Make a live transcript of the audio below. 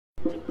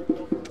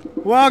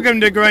Welcome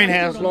to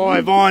Greenhouse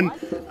Live on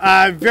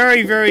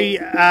very, very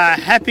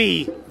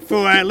happy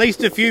for at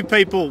least a few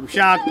people,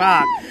 Shark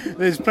Park.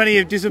 There's plenty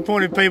of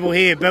disappointed people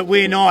here, but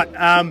we're not.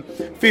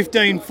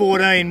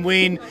 15-14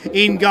 win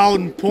in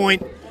Golden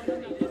Point.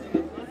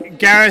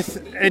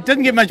 Gareth, it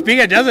doesn't get much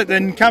bigger, does it,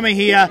 than coming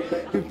here,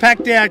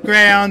 packed out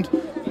ground,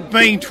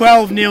 being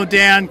 12-0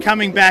 down,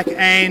 coming back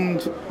and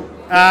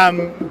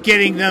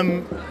getting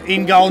them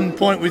in Golden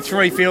Point with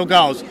 3 field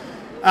goals.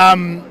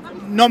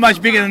 Not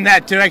much bigger than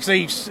that to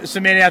actually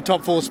cement our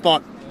top 4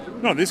 spot.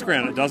 Not this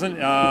ground, it doesn't.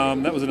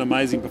 That was an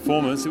amazing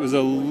performance. It was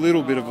a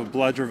little bit of a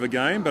bludger of a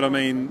game, but I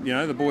mean, you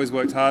know, the boys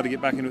worked hard to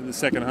get back into it in the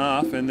second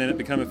half, and then it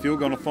became a field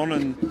goal-a-thon,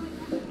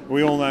 and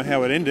we all know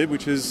how it ended,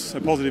 which is a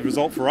positive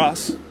result for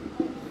us.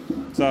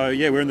 So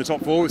yeah, we're in the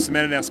top 4. We've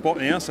cemented our spot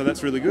now, so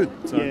that's really good.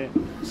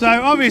 So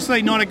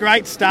obviously not a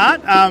great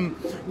start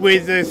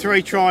with the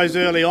 3 tries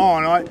early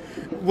on.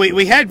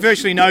 We had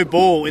virtually no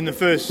ball in the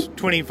first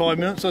 25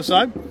 minutes or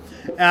so.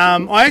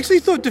 I actually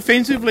thought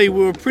defensively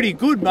we were pretty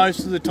good most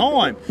of the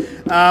time,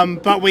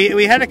 but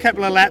we had a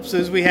couple of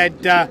lapses. We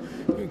had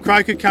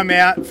Croker come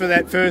out for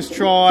that first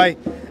try.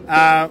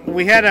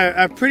 We had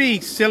a pretty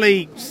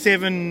silly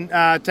 7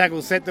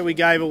 tackle set that we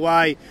gave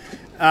away,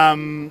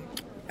 and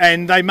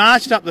they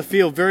marched up the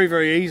field very,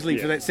 very easily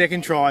for that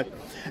second try,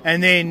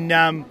 and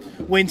then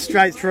went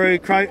straight through.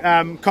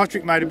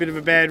 Kotrick made a bit of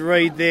a bad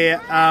read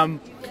there.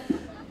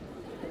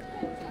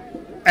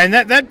 And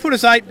that put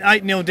us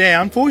 8-0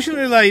 down.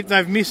 Fortunately,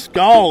 they've missed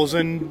goals,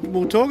 and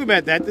we'll talk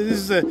about that. This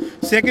is the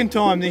second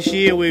time this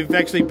year we've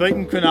actually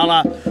beaten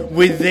Cronulla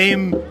with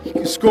them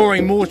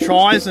scoring more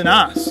tries than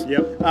us.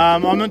 Yep.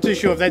 I'm not too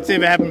sure if that's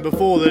ever happened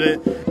before,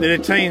 that a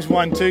team's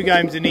won 2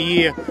 games in a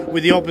year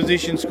with the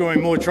opposition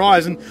scoring more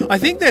tries. And I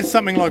think that's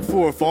something like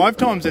 4 or 5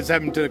 times that's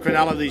happened to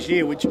Cronulla this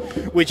year,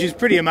 which is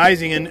pretty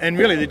amazing, and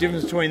really the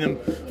difference between them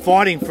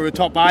fighting for a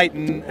top 8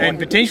 and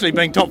potentially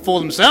being top 4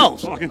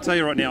 themselves. I can tell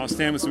you right now, I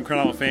stand with some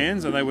Cronulla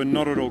fans, and they were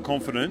not at all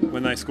confident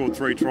when they scored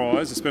 3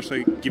 tries,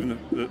 especially given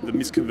the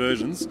missed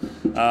conversions.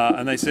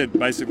 And they said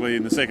basically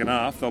in the second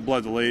half they'll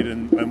blow the lead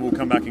and we'll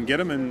come back and get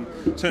them. And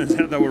turns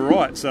out they were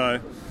right. So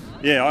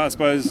yeah, I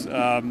suppose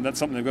that's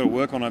something they've got to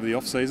work on over the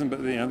off season.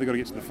 But you know, they've got to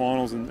get to the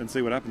finals and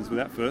see what happens with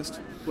that first.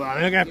 Well, they're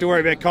not going to have to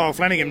worry about Kyle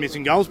Flanagan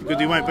missing goals because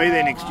he won't be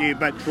there next year.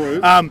 But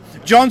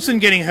Johnson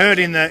getting hurt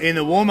in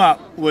the warm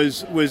up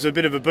was a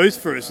bit of a boost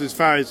for us as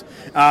far as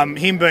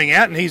him being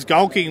out, and his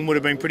goal kicking would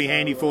have been pretty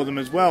handy for them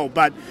as well.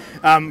 But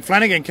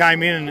Flanagan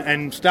came in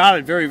and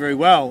started very, very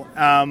well,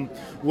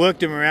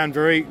 worked him around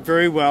very,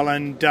 very well,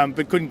 and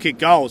but couldn't kick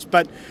goals.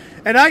 But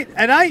At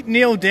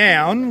 8-0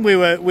 down,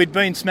 we'd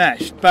been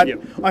smashed, but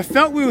I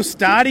felt we were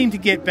starting to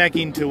get back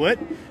into it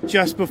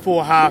just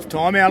before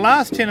half-time. Our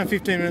last 10 or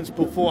 15 minutes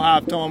before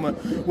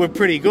half-time were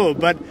pretty good,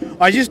 but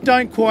I just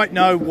don't quite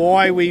know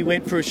why we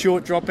went for a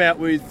short dropout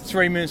with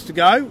 3 minutes to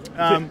go.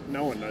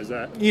 No one knows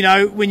that. You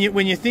know, when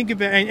you think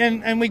about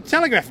and we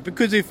telegraph it,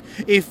 because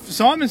if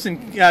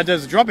Simonson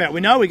does a dropout, we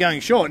know we're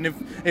going short, and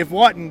if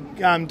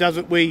Whiten does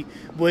it, we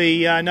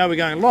know we're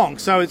going long.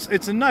 So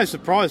it's a no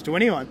surprise to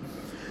anyone.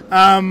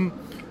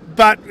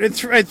 But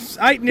it's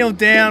 8-0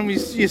 down.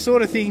 You're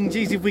sort of thinking,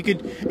 geez, if we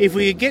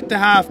could get to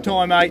half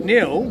time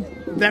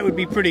 8-0, that would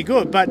be pretty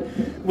good. But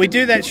we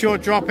do that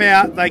short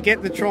dropout. They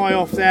get the try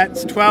off that.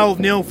 It's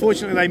 12-0.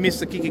 Fortunately, they missed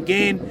the kick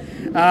again,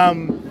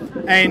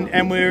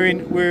 and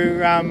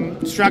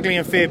we're struggling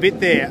a fair bit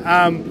there.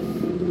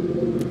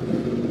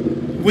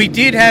 We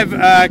did have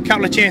a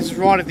couple of chances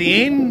right at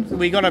the end.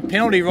 We got a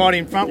penalty right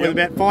in front with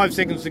about 5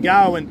 seconds to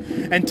go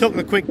and took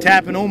the quick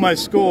tap and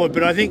almost scored.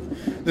 But I think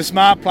the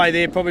smart play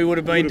there probably would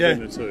have been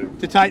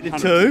to take the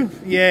 2.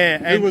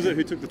 Yeah. Who was it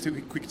who took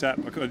the quick tap?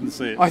 I didn't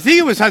see it. I think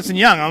it was Hudson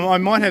Young. I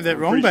might have that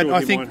wrong, but sure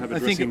I think might have a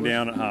dressing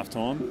down at half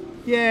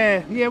time.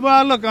 Yeah.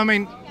 Well, look, I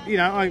mean, you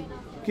know, I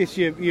guess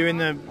you're in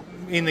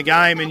the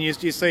game and you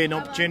see an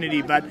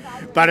opportunity, but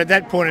at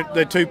that point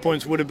the 2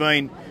 points would have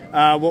been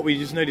what we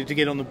just needed to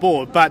get on the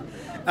board. But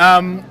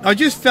I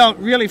just felt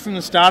really from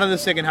the start of the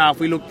second half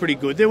we looked pretty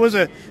good. There was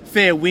a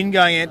fair wind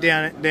going out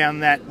down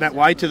that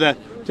way to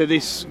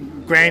this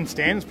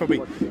grandstand. It's probably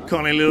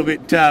kind of a little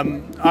bit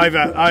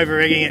over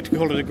egging it to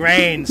call it a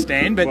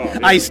grandstand, but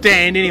a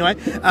stand anyway.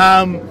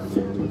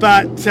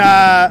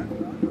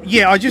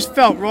 Yeah, I just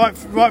felt right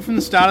from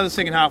the start of the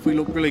second half we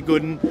looked really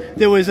good, and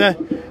there was a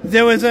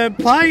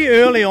play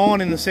early on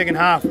in the second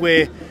half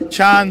where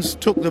Chance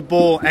took the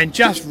ball and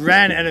just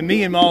ran at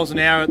 1,000,000 miles an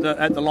hour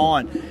at the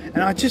line,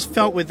 and I just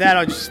felt with that,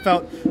 I just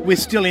felt we're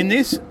still in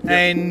this,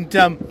 and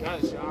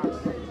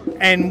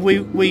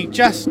we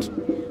just,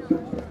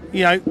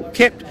 you know,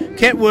 kept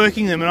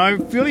working them, and I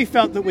really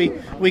felt that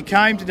we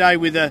came today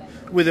with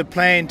a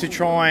plan to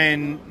try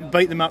and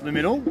beat them up the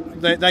middle.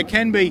 They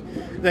can be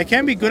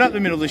good up the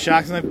middle, the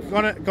Sharks, and they've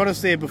got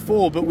us there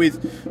before. But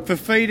with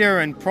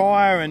Fafita and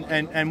Pryor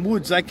and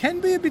Woods, they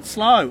can be a bit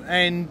slow,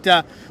 and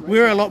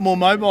we're a lot more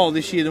mobile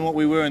this year than what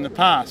we were in the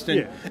past.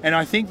 And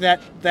I think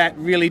that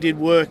really did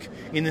work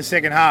in the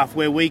second half,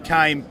 where we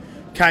came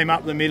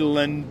up the middle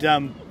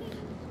and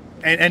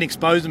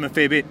exposed them a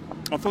fair bit.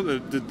 I thought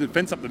the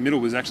defence up the middle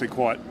was actually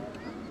quite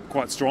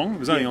quite strong. It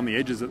was only on the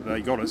edges that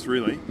they got us,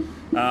 really.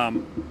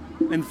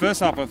 In the first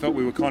half, I felt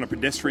we were kind of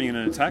pedestrian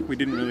in attack. We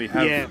didn't really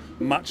have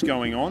much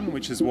going on,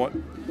 which is what,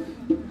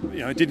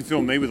 it didn't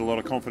fill me with a lot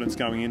of confidence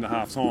going into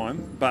half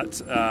time.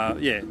 But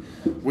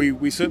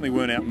we certainly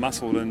weren't out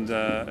muscled,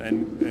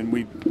 and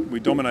we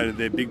dominated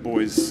their big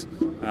boys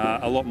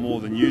a lot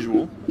more than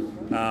usual.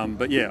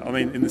 But yeah, I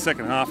mean, in the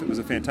second half, it was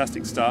a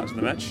fantastic start to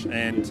the match,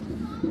 and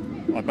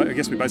I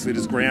guess we basically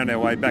just ground our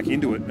way back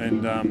into it,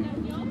 and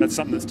that's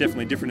something that's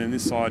definitely different in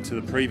this side to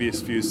the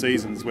previous few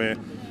seasons, where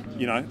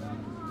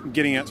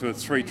getting out to a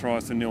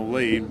 3-0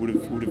 lead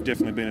would have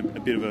definitely been a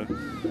bit of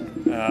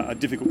a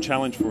difficult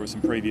challenge for us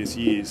in previous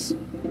years.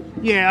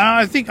 Yeah,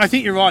 I think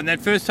you're right. In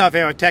that first half,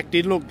 our attack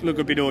did look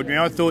a bit ordinary.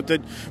 I thought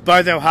that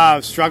both our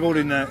halves struggled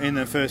in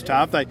the first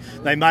half.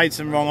 They made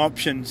some wrong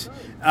options,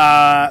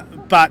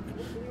 but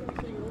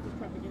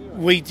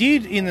we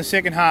did in the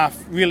second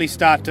half really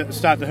start to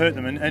hurt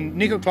them. And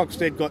Nico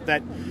Clockstead got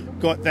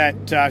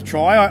that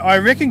try. I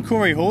reckon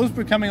Corey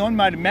Horsburgh coming on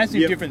made a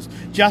massive difference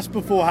just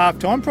before half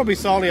time. Probably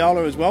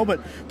Soliola as well,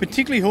 but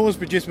particularly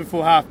Horsburgh just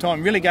before half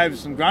time really gave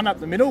us some grunt up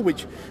the middle,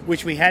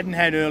 which we hadn't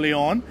had early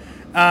on.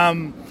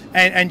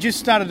 And just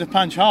started to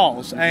punch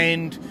holes,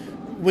 and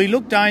we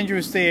looked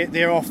dangerous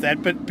there off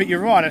that. But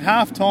you're right, at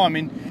half time,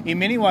 in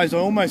many ways I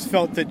almost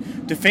felt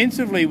that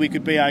defensively we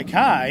could be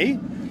okay,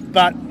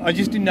 but I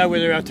just didn't know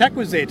whether our attack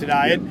was there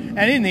today. And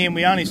in the end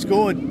we only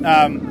scored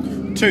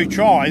 2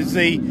 tries.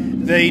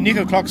 The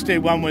Nico Clockstead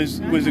one was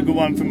a good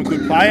one from a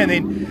good play,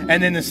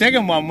 and then the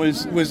second one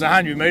was the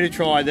 100-metre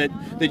try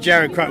that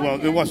Jared Croker,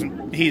 well, it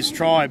wasn't his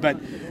try, but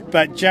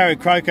Jared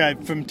Croker,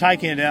 from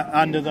taking it out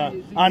under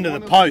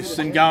the posts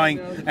and going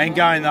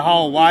the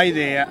whole way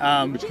there,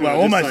 almost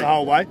the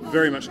whole way.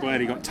 Very much glad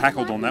he got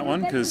tackled on that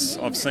one, because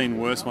I've seen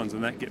worse ones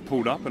than that get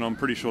pulled up, and I'm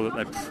pretty sure that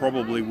they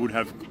probably would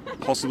have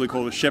possibly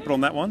called a shepherd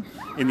on that one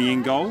in the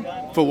end goal.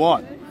 For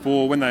what?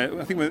 For when I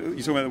think you're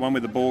talking about the one where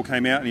the ball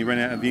came out and he ran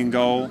out of the end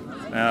goal,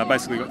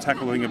 basically got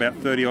tackled about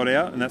 30 odd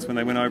out, and that's when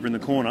they went over in the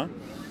corner.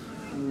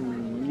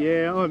 From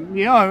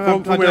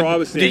where I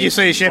was standing, did you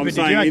see a shepherd? I'm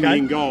saying in the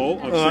end goal,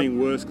 I've seen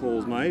worse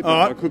calls made,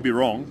 but I could be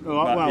wrong.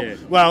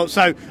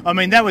 So I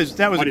mean that was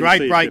a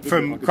great break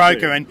from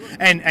Croker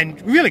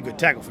and really good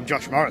tackle from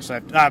Josh Morris.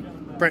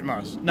 Brett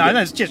Morris. No,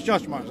 that's just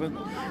Josh Morris,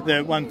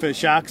 the one for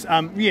Sharks.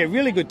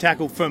 Really good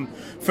tackle from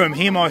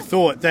him. I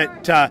thought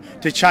that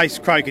to chase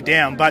Croker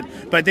down, but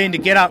then to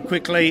get up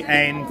quickly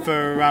and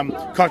for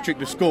Kotrick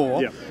to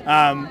score,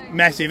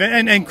 massive.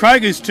 And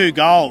Croker's 2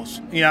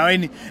 goals,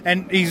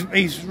 and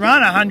he's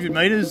run 100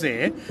 metres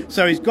there,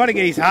 so he's got to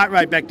get his heart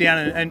rate back down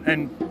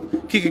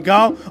and kick a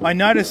goal. I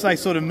noticed they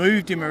sort of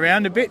moved him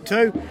around a bit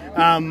too,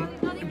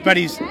 but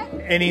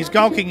his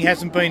goal kicking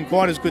hasn't been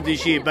quite as good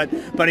this year,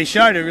 but he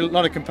showed a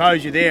lot of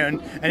composure there,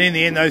 and in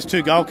the end those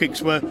 2 goal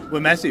kicks were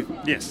massive.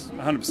 Yes,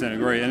 100%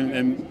 agree,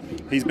 and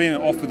he's been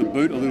off with a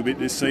boot a little bit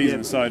this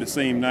season, so to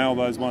see him nail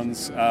those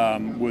ones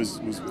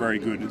was very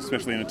good,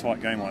 especially in a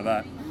tight game like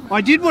that. I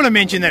did want to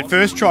mention that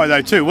first try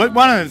though too.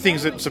 One of the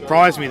things that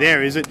surprised me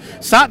there is that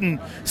Sutton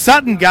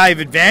gave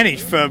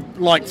advantage for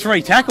like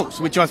 3 tackles,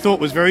 which I thought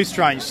was very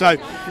strange. So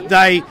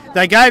they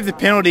gave the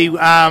penalty.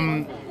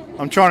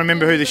 I'm trying to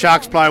remember who the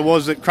Sharks player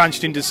was that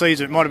crunched into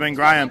Sezer. It might have been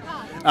Graham.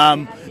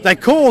 They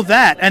called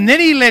that, and then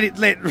he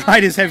let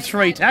Raiders have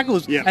 3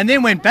 tackles, and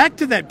then went back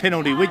to that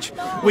penalty, which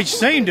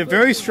seemed a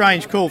very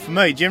strange call for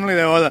me. Generally,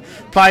 they either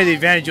play the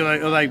advantage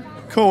or they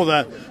call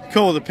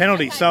the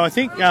penalty. So I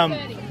think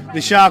the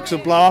Sharks will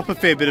blow up a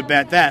fair bit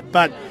about that.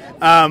 But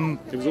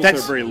it was also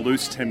a very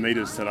loose 10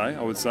 metres today,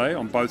 I would say,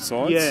 on both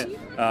sides.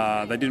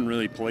 Yeah. They didn't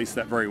really police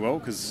that very well,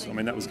 because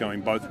that was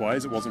going both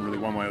ways. It wasn't really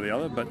one way or the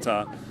other, but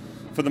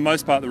for the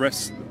most part, the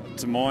refs,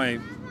 to my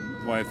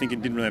way of thinking,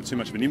 didn't really have too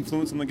much of an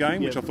influence on the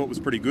game, which I thought was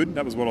pretty good.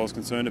 That was what I was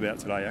concerned about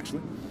today, actually.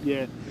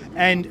 Yeah,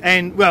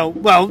 and well,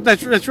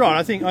 that's right.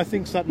 I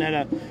think Sutton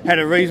had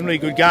a reasonably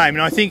good game,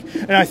 and I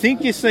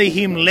think you see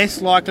him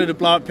less likely to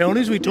blow up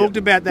penalties. We talked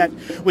about that.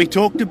 We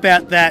talked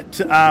about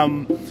that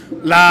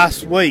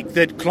last week,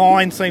 that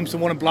Klein seems to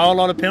want to blow a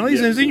lot of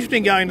penalties, and it's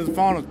interesting going to the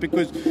finals,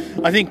 because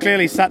I think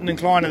clearly Sutton and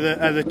Klein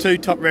are the 2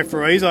 top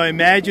referees. I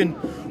imagine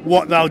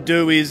what they'll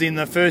do is in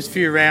the first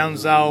few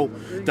rounds they'll do.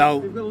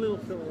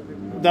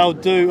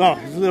 Oh,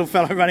 there's a little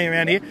fellow running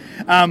around here.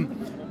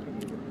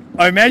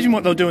 I imagine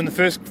what they'll do in the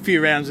first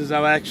few rounds is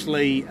they'll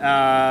actually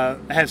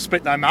have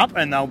split them up,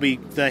 and they'll be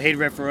the head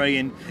referee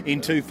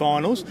in 2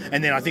 finals,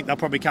 and then I think they'll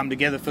probably come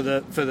together for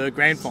the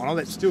grand final.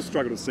 That's still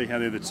struggle to see how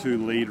they're the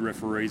 2 lead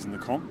referees in the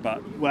comp,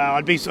 but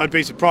I'd be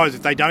surprised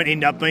if they don't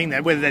end up being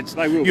that, whether that's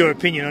your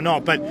opinion or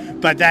not. But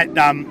that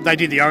they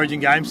did the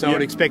Origin game, so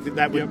I'd expect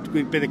that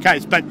would be the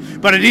case. But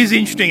it is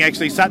interesting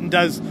actually. Sutton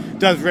does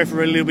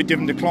referee a little bit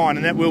different to Klein,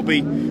 and that will be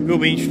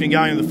interesting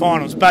going to the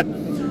finals. But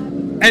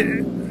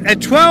at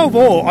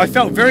 12-all, I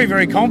felt very,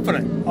 very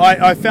confident.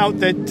 I felt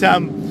that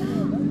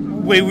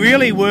we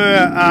really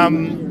were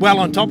well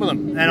on top of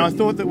them, and I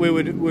thought that we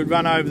would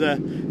run over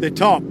the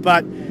top.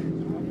 But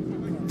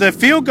the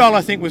field goal,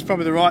 I think, was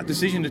probably the right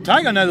decision to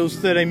take. I know there was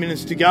 13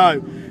 minutes to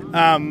go,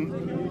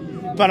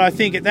 but I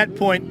think at that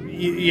point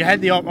you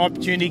had the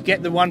opportunity to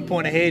get the 1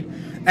 point ahead.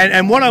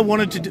 And what I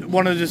wanted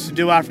us to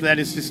do after that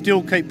is to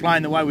still keep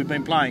playing the way we've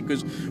been playing,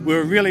 because we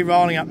were really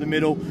rolling up the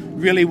middle,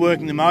 really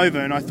working them over.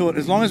 And I thought,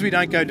 as long as we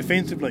don't go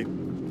defensively.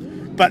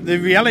 But the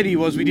reality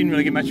was we didn't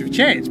really get much of a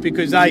chance,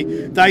 because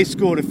they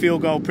scored a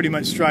field goal pretty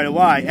much straight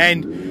away.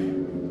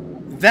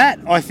 And that,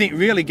 I think,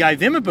 really gave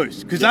them a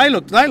boost, because they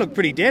looked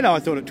pretty dead, I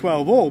thought, at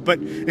 12 all.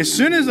 But as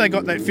soon as they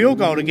got that field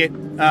goal to get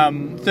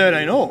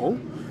 13 all,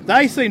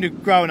 they seemed to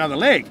grow another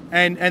leg.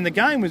 And the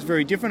game was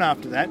very different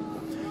after that.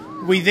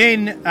 We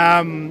then,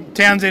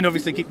 Townsend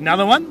obviously kicked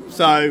another one,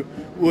 so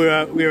we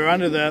were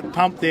under the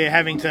pump there,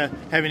 having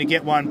to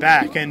get one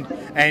back, and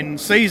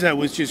Sezer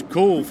was just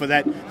cool for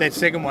that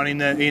second one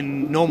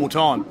in normal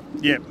time.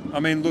 Yeah, I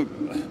mean, look,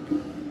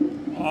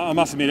 I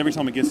must admit, every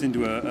time it gets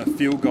into a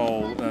field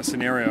goal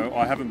scenario,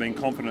 I haven't been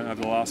confident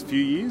over the last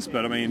few years.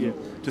 But I mean,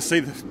 to see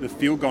the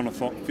field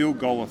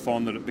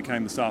goal-a-thon that it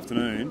became this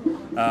afternoon,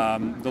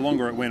 the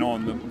longer it went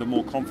on, the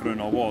more confident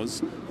I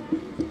was.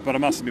 But I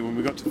must admit, when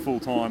we got to full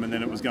time and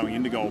then it was going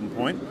into Golden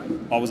Point,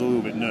 I was a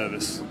little bit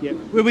nervous. Yeah,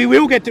 we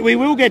will get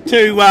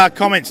to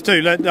comments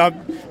too.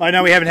 I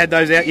know we haven't had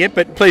those out yet,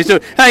 but please do.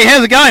 Hey,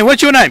 how's it going?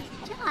 What's your name?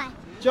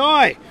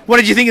 Joy. What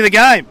did you think of the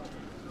game?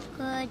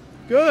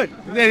 Good.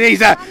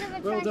 He's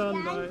Well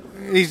done, mate.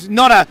 He's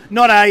not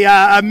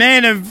a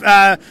man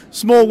of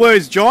small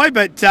words, Joy,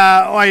 but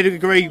I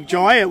agree,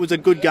 Joy. It was a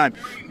good game.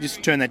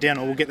 Just turn that down,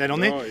 or we'll get that on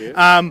there.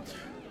 Oh,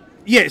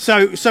 yeah.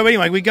 So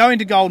anyway, we go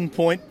into Golden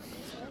Point.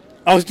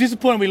 I was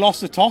disappointed we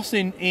lost the toss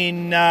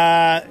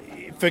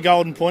for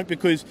Golden Point,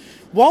 because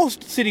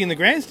whilst sitting in the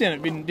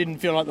grandstand it didn't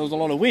feel like there was a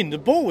lot of wind, the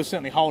ball was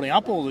certainly holding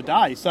up all the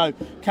day. So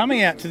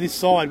coming out to this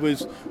side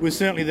was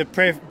certainly the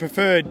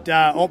preferred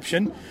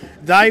option.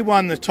 They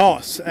won the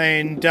toss,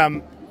 and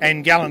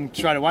Gallen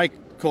straight away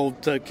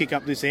called to kick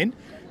up this end.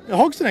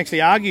 Hodgson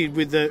actually argued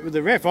with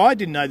the ref. I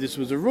didn't know this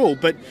was a rule,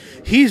 but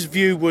his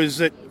view was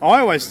that I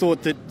always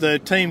thought that the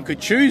team could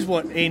choose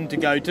what end to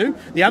go to.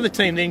 The other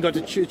team then got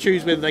to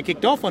choose whether they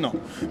kicked off or not.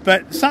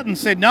 But Sutton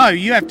said, no,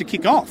 you have to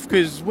kick off,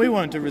 because we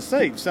wanted to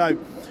receive. So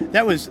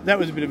that was a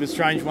bit of a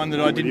strange one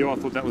that I didn't... I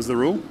thought that was the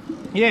rule.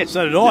 Yeah,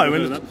 so did I. Never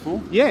heard of that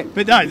before. Yeah,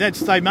 but no,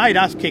 they made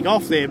us kick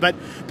off there. But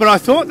I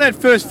thought that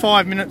first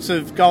 5 minutes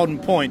of Golden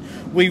Point,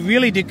 we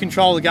really did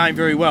control the game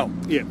very well.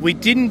 Yeah. We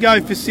didn't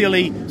go for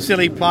silly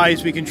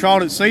plays. We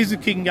controlled it.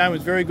 Cesar's kicking game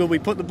was very good. We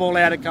put the ball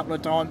out a couple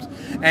of times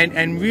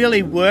and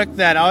really worked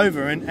that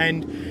over.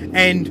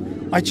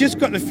 And I just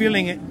got the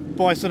feeling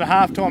by sort of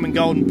half-time in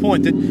Golden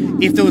Point that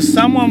if there was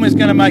someone was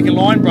going to make a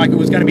line break, it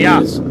was going to be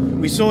us.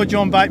 We saw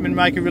John Bateman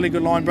make a really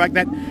good line break.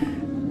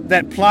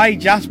 That play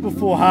just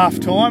before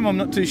half-time, I'm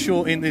not too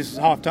sure, in this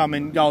half-time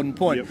in Golden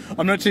Point,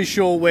 I'm not too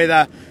sure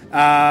whether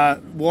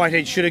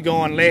Whitehead should have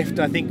gone left.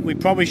 I think we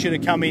probably should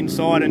have come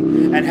inside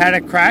and had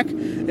a crack.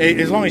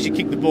 As long as you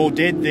kick the ball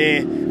dead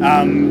there,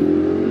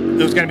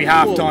 there was going to be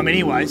half-time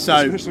anyway. So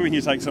especially when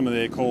you take some of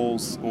their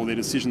calls or their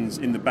decisions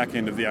in the back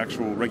end of the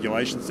actual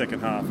regulation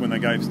second half, when they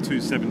gave 2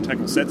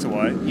 7-tackle sets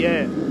away.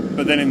 Yeah.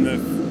 But then in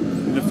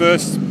the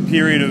first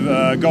period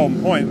of Golden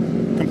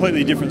Point,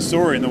 completely different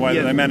story in the way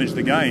that they managed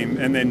the game.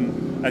 And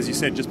then, as you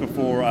said, just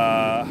before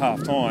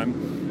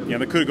half-time,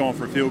 they could have gone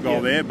for a field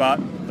goal there, but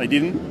they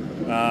didn't.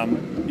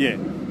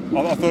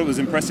 I thought it was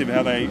impressive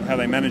how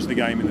they managed the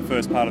game in the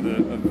first part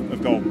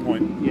of Golden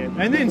Point. Yeah,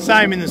 and then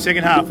same in the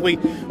second half.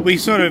 We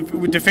sort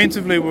of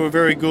defensively we were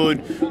very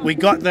good. We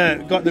got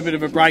the bit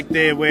of a break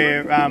there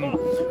where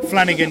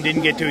Flanagan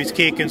didn't get to his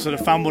kick and sort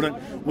of fumbled it.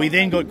 We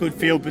then got good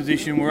field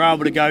position. We were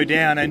able to go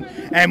down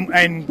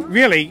and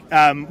really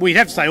we'd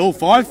have to say all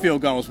 5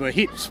 field goals were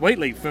hit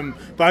sweetly from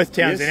both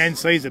Townsend and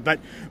Sezer.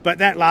 But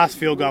that last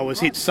field goal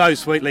was hit so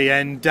sweetly,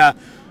 and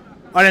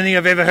I don't think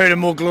I've ever heard a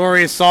more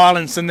glorious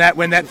silence than that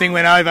when that thing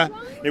went over.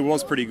 It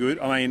was pretty good.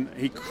 I mean,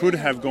 he could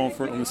have gone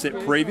for it on the set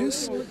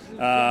previous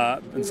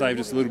and saved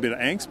us a little bit of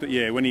angst. But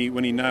yeah, when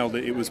he nailed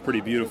it, it was pretty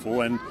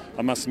beautiful. And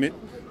I must admit,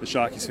 the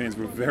Sharkies fans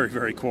were very,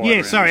 very quiet.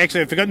 Yeah, sorry,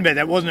 actually, I'd forgotten about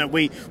that, wasn't it?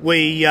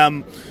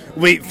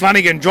 We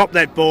Flanagan dropped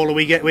that ball, and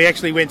we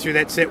actually went through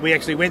that set. We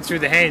actually went through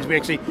the hands. We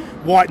actually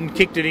Whiten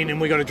kicked it in, and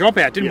we got a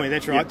dropout, didn't we?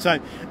 That's right. So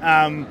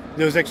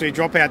there was actually a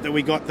dropout that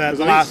we got the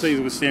last.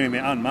 Sezer was standing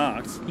there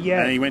unmarked,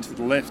 and he went to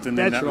the left, and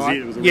then that was it.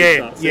 It was a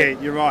restart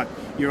set.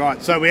 You're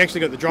right. So we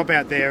actually got the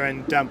dropout there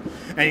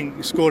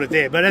and scored it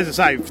there. But as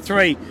I say,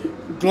 3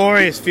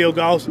 glorious field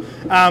goals.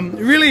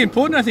 Really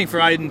important, I think, for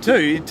Aidan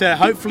too, to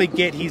hopefully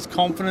get his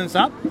confidence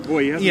up. Well,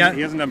 he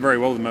hasn't done very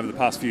well with them over the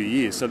past few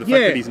years. So the fact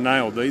that he's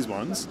nailed these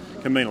ones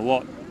can mean a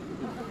lot.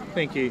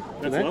 Thank you.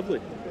 That's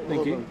lovely.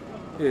 Thank you.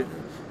 Yeah.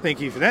 Thank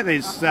you for that.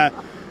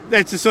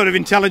 That's the sort of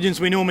intelligence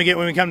we normally get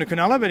when we come to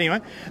Cronulla. But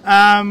anyway,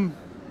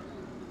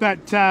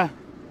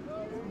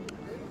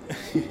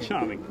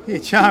 charming. Yeah,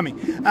 charming.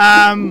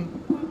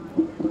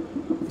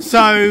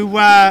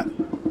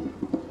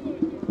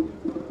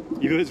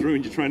 You've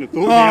ruined your train of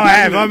thought. Oh, I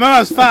have. I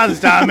was Father's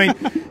Day. I mean,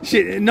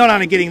 shit, not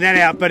only getting that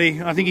out, but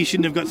I think he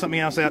shouldn't have got something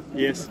else out.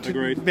 Yes,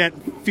 agreed. About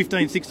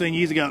 15, 16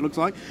 years ago, it looks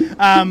like.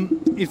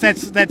 if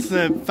that's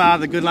the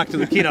father, good luck to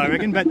the kid, I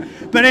reckon.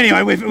 But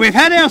anyway, we've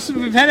had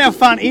our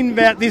fun in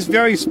about this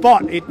very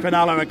spot at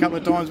Cronulla a couple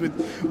of times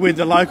with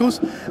the locals.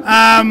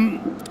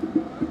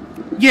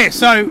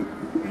 So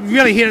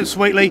really hit it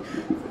sweetly.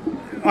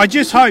 I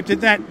just hope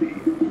that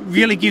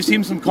really gives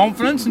him some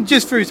confidence, and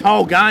just for his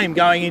whole game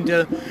going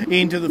into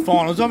the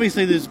finals.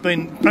 Obviously, there's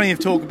been plenty of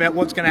talk about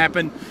what's going to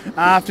happen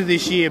after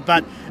this year,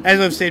 but as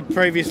I've said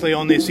previously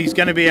on this, he's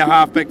going to be a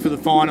halfback for the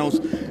finals.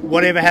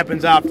 Whatever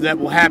happens after that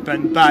will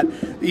happen, but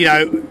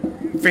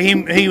for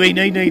him, he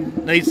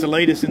needs to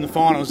lead us in the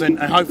finals, and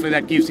hopefully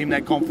that gives him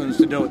that confidence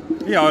to do it.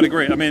 Yeah, I'd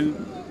agree. I mean,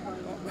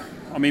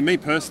 me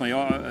personally,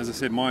 as I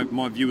said,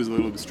 my view was a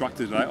little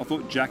obstructed today. I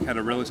thought Jack had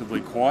a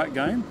relatively quiet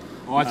game.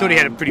 Oh, I thought he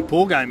had a pretty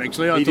poor game,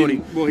 actually. I thought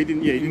he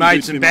didn't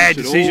made some bad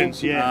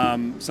decisions. Yeah.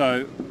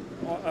 So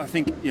I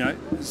think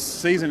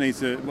Sezer needs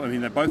to. I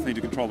mean, they both need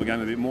to control the game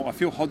a bit more. I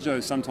feel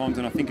Hodjo sometimes,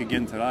 and I think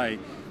again today,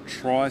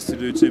 tries to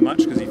do too much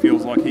because he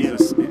feels like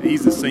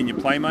he's the senior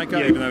playmaker,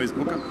 even though he's a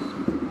hooker.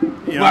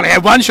 Well, he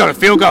had one shot at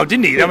field goal,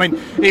 didn't he? Yeah. I mean,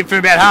 from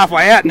about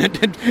halfway out, and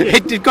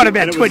it got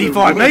about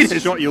 25 metres. The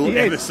shot you'll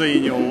ever see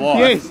in your life.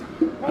 Yes.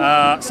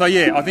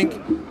 I think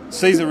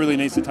Sezer really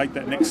needs to take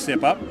that next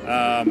step up,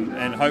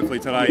 and hopefully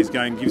today's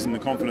game gives him the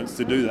confidence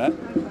to do that.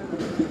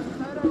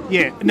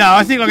 Yeah, no,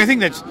 I think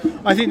that's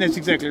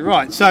exactly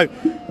right. So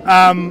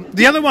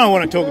the other one I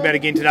want to talk about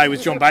again today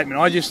was John Bateman.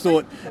 I just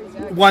thought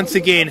once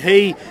again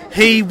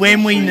he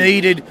when we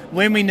needed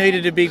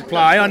a big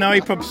play. I know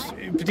he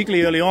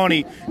particularly early on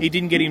he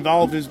didn't get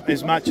involved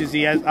as much as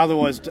he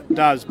otherwise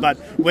does, but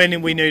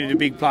when we needed a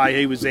big play,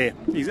 he was there.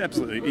 He's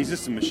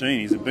just a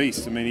machine. He's a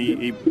beast. I mean,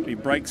 he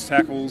breaks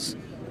tackles,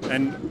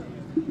 and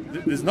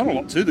there's not a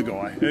lot to the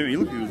guy. I mean, you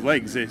look at his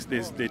legs;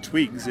 they're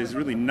twigs. There's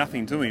really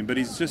nothing to him, but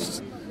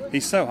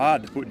he's so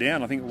hard to put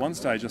down. I think at one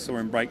stage I saw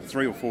him break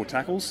 3 or 4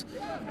 tackles,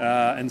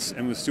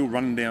 and was still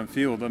running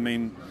downfield. I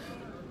mean,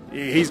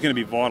 he's going to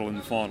be vital in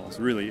the finals,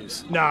 really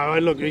is. No,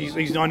 look, I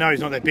know he's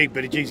not that big,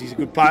 but geez, he's a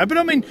good player. But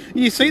I mean,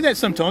 you see that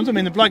sometimes. I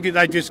mean, the bloke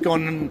they've just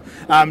gone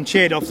and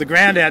chaired off the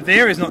ground out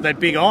there is not that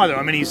big either.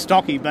 I mean, he's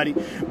stocky, but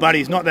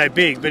he's not that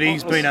big. But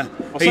he's been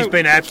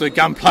an absolute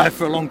gun player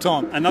for a long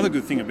time. Another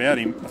good thing about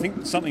him, I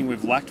think something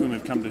we've lacked when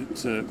we've come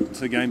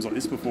to games like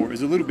this before,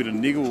 is a little bit of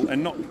niggle,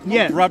 and not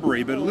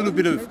rubbery, but a little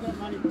bit of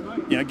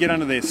get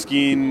under their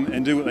skin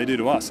and do what they do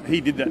to us. He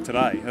did that today.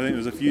 I think there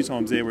was a few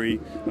times there where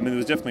there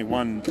was definitely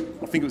one,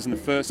 I think it was in the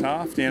first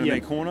half, down in their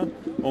corner,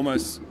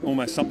 almost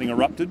something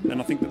erupted,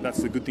 and I think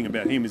that's the good thing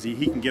about him, is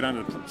he can get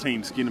under the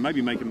team's skin and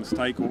maybe make a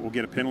mistake or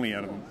get a penalty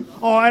out of him.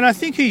 Oh, and I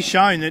think he's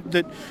shown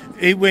that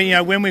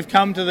when we've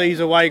come to these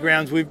away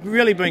grounds, we've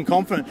really been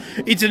confident.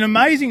 It's an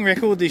amazing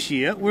record this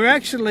year. We're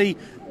actually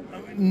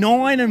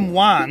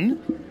 9-1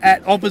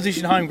 at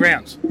opposition home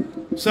grounds.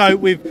 So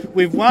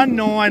we've won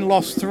 9,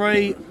 lost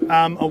 3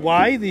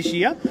 away this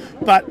year,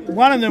 but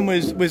one of them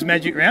was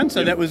Magic Round,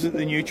 so that was at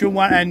the neutral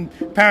one,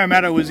 and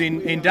Parramatta was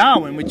in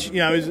Darwin, which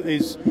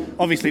is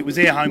obviously it was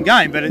their home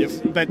game,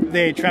 but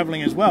they're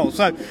travelling as well.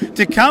 So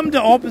to come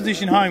to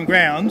opposition home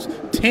grounds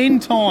 10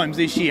 times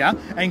this year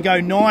and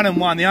go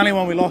 9-1, the only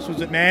one we lost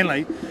was at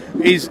Manly,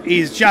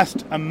 is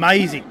just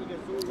amazing.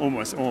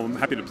 I'm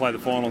happy to play the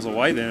finals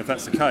away then, if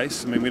that's the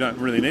case. I mean, we don't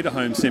really need a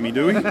home semi,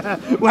 do we?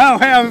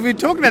 Well, we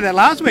talked about that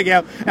last week.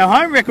 Our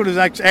home record is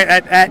at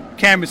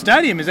Canberra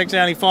Stadium is actually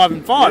only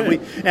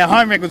 5-5. Our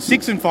home record's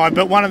 6-5,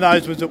 but one of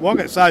those was at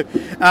Wagga. So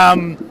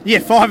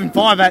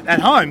 5-5 at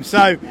home.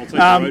 So,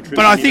 but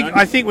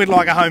I think we'd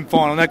like a home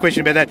final. No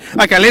question about that.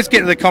 Okay, let's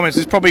get to the comments.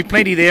 There's probably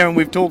plenty there, and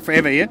we've talked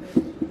forever here.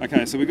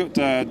 Okay, so we've got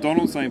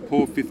Donald saying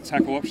poor fifth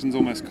tackle options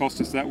almost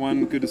cost us that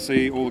one. Good to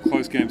see all the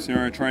close game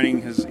scenario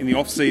training in the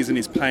off-season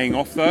is paying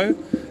off though.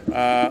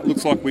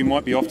 Looks like we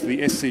might be off to the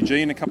SCG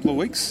in a couple of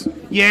weeks.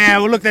 Yeah,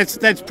 well look,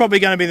 that's probably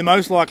going to be the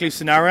most likely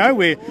scenario.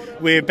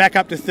 We're back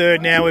up to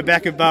third now. We're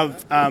back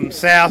above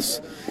South.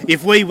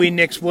 If we win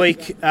next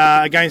week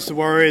against the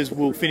Warriors,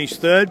 we'll finish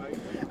third.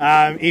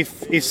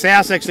 If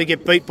South actually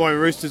get beat by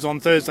Roosters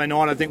on Thursday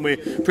night, I think we're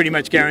pretty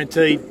much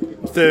guaranteed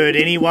third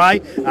anyway,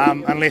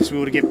 unless we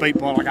were to get beat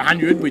by like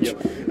 100, which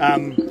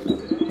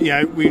we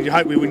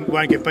hope we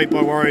won't get beat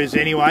by Warriors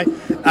anyway.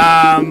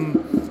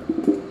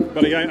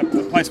 But again,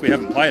 a place we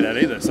haven't played at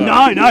either. So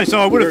no. So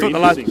I would have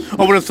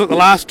thought the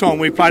last time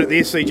we played at the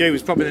SCG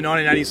was probably the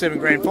 1987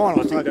 Grand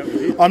Final.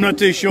 So I'm not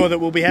too sure that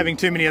we'll be having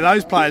too many of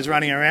those players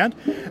running around,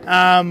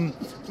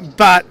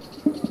 but.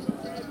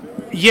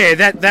 Yeah,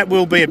 that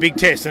will be a big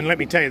test, and let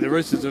me tell you, the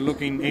Roosters are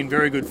looking in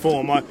very good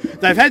form.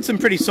 They've had some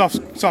pretty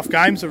soft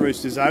games, the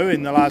Roosters, though,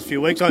 in the last few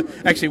weeks. I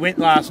actually went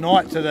last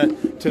night to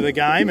the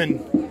game,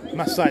 and I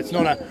must say it's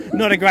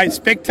not a great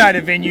spectator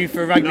venue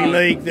for rugby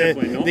league. The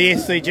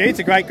SCG, it's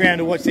a great ground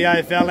to watch the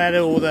AFL at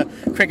or the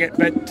cricket,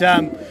 but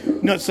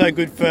not so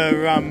good for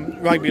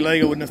rugby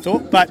league, I wouldn't have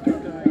thought. But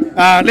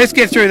let's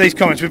get through these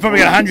comments. We've probably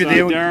got 100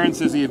 there. Darren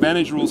says the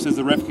advantage rule says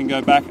the ref can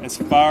go back as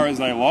far as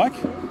they like.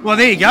 Well,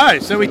 there you go.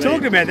 So we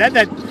talked about that.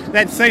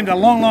 That seemed a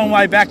long, long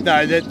way back,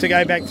 though, to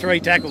go back 3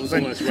 tackles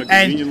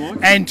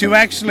and to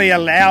actually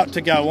allow it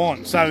to go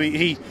on. So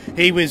he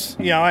was,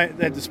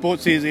 at the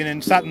sports season,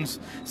 and Sutton's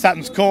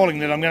calling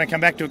that I'm going to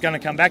come back to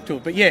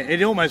it. But yeah,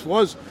 it almost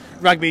was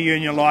rugby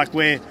union-like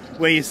where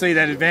you see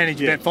that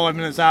advantage about 5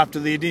 minutes after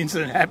the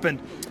incident happened.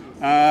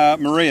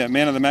 Maria,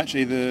 man of the match,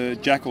 either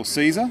Jack or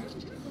Sezer.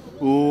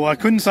 Oh, I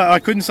couldn't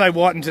say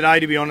Whiten today,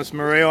 to be honest,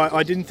 Maria.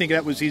 I didn't think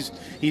that was his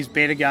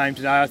better game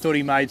today. I thought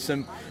he made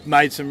some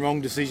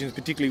wrong decisions,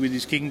 particularly with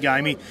his kicking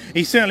game.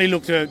 He certainly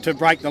looked to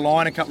break the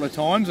line a couple of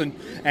times, and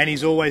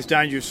he's always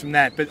dangerous from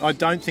that. But I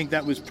don't think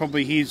that was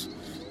probably his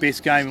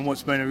best game in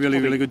what's been a really,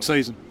 really good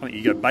season. I think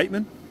you go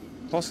Bateman,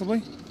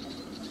 possibly.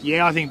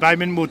 Yeah, I think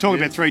Bateman. We'll talk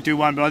about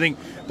 3-2-1, but I think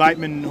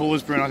Bateman,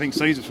 Horsburgh, and I think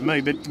Sezer for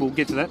me. But we'll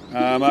get to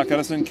that. Mark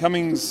Addison,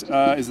 Cummings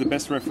is the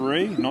best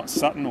referee, not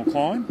Sutton or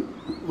Klein.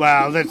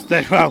 Well,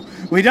 well,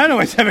 we don't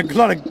always have a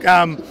lot of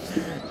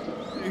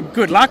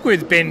good luck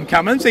with Ben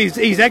Cummins.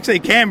 He's actually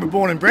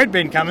Canberra-born and bred,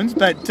 Ben Cummins,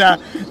 but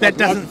that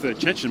doesn't. I prefer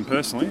Chechen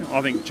personally.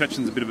 I think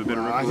Chechen's a bit of a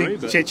better referee. I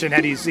think Chechen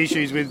had his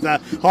issues with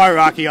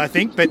hierarchy, I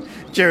think, but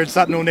Jared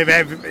Sutton will never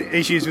have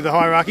issues with the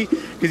hierarchy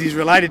because he's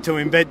related to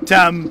him. But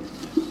that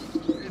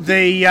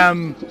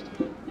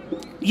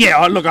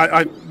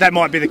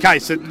might be the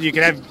case. That you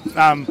could have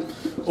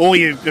all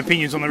your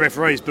opinions on the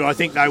referees, but I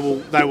think they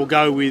will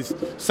go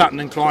with Sutton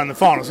and Klein in the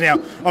finals. Now,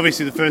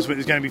 obviously, the first week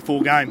there's going to be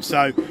 4 games,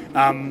 so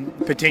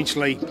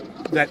potentially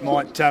that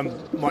might go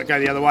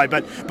the other way.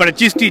 But it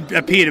just did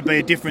appear to be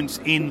a difference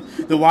in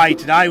the way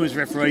today was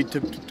refereed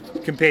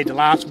compared to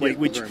last week,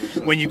 which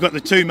when you've got the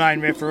 2 main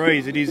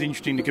referees, it is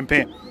interesting to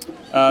compare.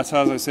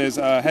 Tazo says,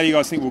 how do you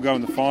guys think we'll go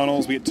in the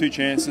finals? We get 2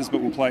 chances, but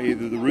we'll play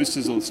either the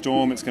Roosters or the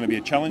Storm. It's going to be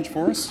a challenge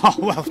for us. Oh,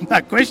 well,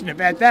 no question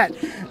about that,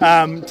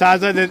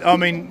 Tazo.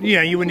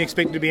 You wouldn't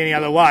expect it to be any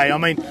other way. I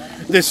mean,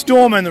 the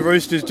Storm and the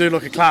Roosters do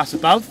look a class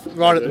above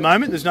at the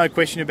moment. There's no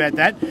question about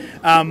that.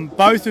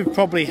 Both have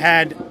probably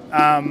had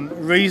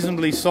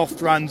reasonably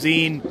soft runs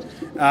in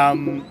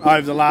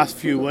over the last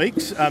few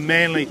weeks.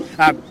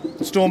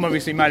 Storm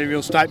obviously made a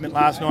real statement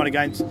last night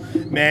against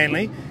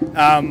Manly.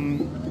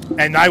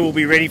 And they will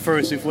be ready for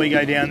us if we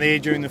go down there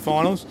during the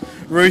finals.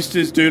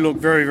 Roosters do look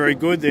very, very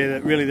good.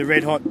 They're really the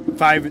red-hot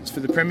favourites for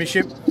the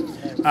premiership.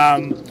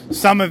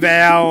 Some of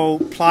our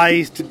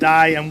plays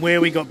today and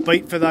where we got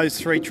beat for those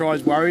 3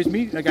 tries worries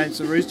me against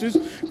the Roosters,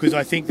 because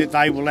I think that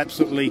they will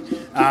absolutely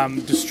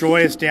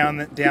destroy us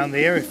down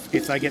there if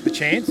they get the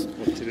chance.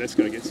 Well,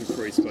 Tedesco gets some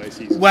free space.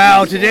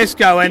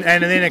 Tedesco and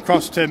then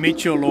across to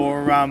Mitchell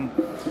or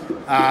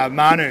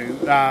Manu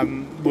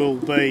will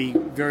be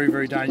very,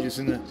 very dangerous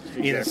in the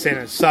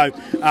centre. So,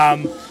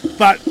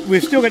 but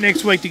we've still got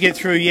next week to get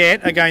through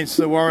yet against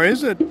the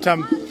Warriors. It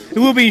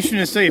will be interesting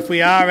to see if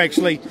we are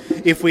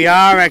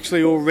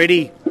actually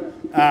already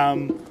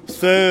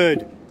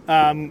third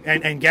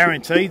and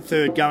guaranteed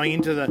third going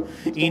into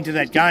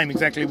that game.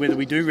 Exactly whether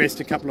we do rest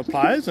a couple of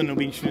players, and it'll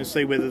be interesting to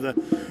see whether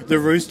the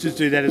Roosters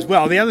do that as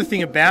well. The other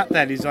thing about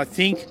that is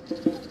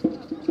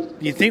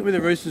you'd think with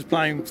the Roosters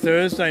playing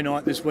Thursday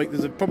night this week,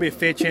 there's probably a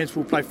fair chance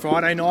we'll play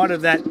Friday night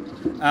of that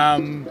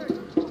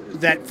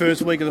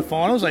first week of the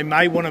finals. They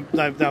may want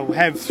to. They'll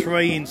have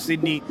 3 in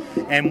Sydney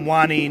and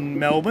 1 in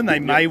Melbourne. They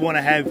may want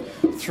to have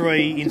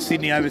 3 in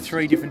Sydney over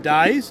 3 different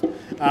days.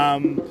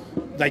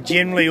 They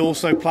generally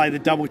also play the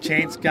double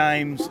chance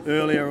games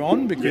earlier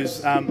on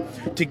because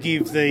to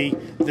give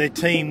the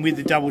team with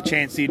the double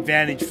chance the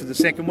advantage for the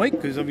second week,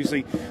 because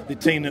obviously the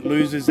team that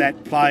loses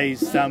that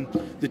plays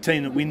the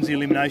team that wins the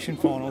elimination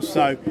final.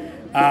 So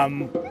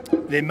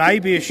there may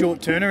be a short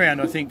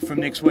turnaround, I think, from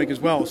next week as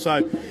well.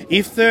 So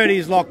if 30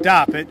 is locked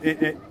up,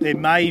 there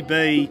may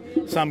be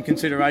some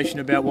consideration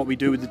about what we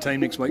do with the team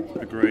next week.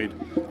 Agreed.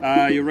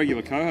 Your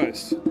regular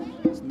co-host.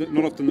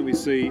 Not often that we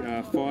see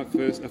 5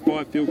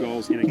 field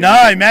goals in a game.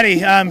 No,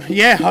 Matty. I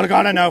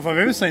don't know if I've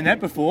ever seen that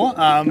before.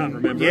 Can't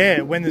remember.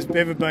 Yeah, when there's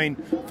ever been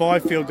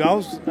 5 field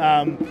goals.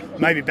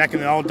 Maybe back in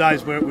the old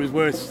days where it was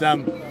worth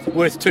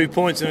 2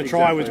 points and a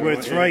try was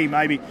worth 3.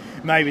 Yeah.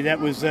 Maybe that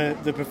was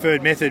the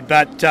preferred method,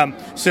 but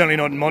certainly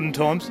not in modern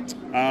times.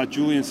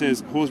 Julian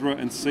says Horsburgh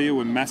and Sia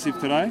were massive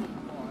today.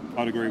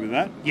 I'd agree with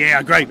that. Yeah,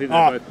 I agree.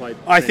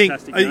 I think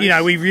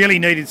we really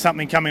needed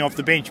something coming off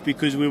the bench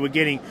because we were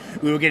getting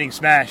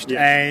smashed,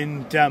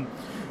 and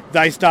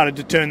they started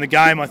to turn the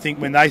game. I think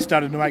when they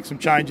started to make some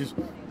changes,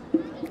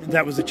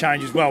 that was a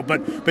change as well.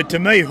 But to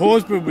me,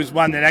 Horsburgh was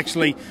one that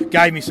actually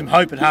gave me some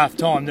hope at half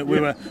time that we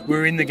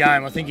were in the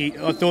game. I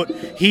thought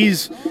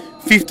his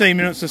 15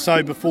 minutes or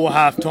so before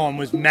half-time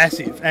was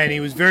massive, and he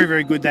was very,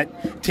 very good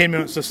that 10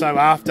 minutes or so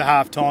after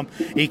half-time.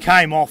 He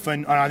came off,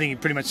 and I think he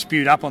pretty much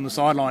spewed up on the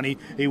sideline.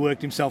 He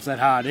worked himself that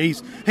hard.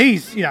 He's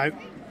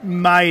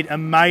made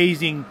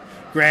amazing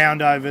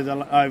ground over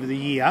the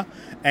year,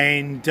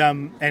 and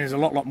is a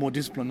lot more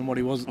disciplined than what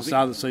he was at the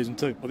start of the season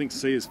too. I think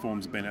Sia's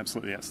form's been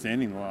absolutely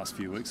outstanding the last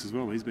few weeks as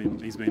well. He's been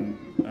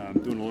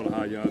doing a lot of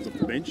hard yards off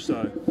the bench,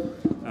 so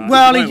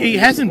Well, he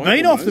hasn't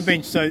been off the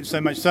bench so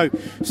much. So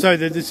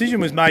the decision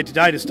was made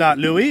today to start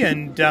Louis,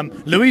 and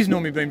Louis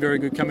normally been very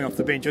good coming off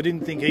the bench. I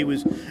didn't think he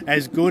was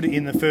as good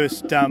in the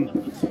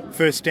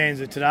first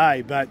stanza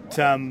today, but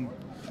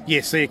yeah,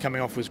 Sezer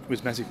coming off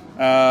was massive.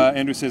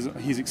 Andrew says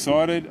he's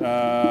excited.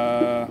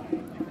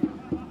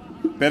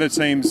 Better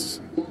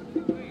teams.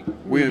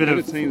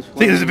 I think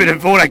there's a bit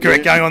of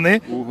autocorrect going on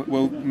there.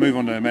 We'll move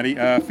on to Matty.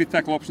 Fifth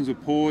tackle options were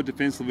poor.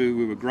 Defensively,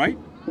 we were great.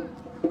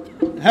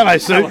 Hello,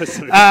 Sue. Hello,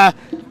 Sue.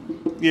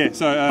 Yeah.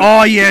 So.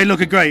 Oh yeah. Look,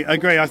 agree.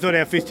 I thought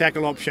our fifth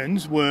tackle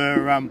options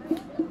were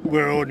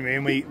ordinary,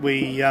 and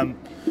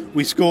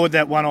we scored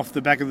that one off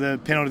the back of the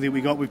penalty that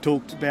we got. We've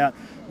talked about.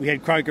 We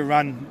had Croker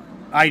run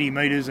 80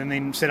 metres and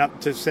then set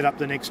up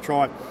the next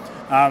try.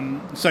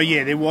 So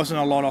yeah, there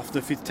wasn't a lot off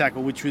the fifth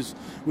tackle, which was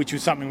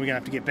something we're going to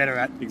have to get better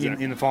at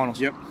in the finals.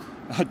 Yep.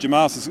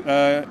 Jamal says,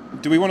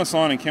 do we want to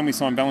sign and can we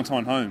sign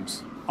Valentine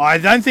Holmes? I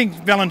don't think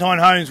Valentine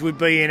Holmes would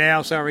be in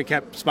our salary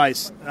cap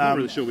space. Not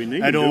really sure we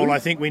need at all. I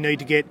think we need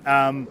to get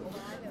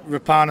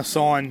Rapana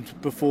signed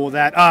before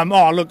that.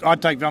 Look,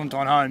 I'd take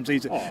Valentine Holmes.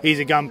 He's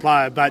a gun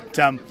player, but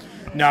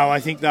no, I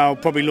think they'll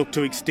probably look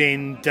to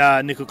extend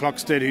Nickel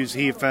Clockstead, who's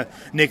here for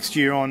next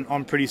year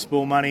on pretty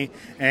small money,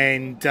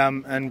 and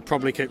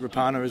probably keep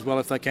Rapana as well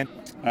if they can.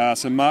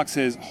 So Mark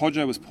says,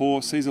 Hodjo was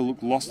poor. Sezer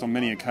looked lost on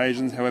many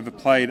occasions, however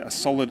played a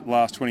solid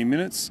last 20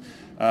 minutes.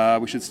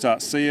 We should start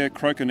Sezer.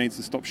 Croker needs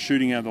to stop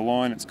shooting out of the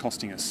line. It's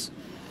costing us.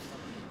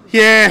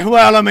 Yeah,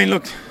 well, I mean,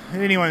 look,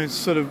 anyone who's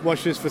sort of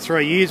watched this for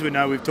 3 years would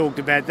know we've talked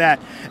about that.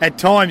 At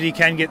times he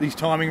can get his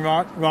timing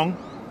wrong.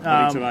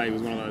 I think today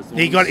was one of those times.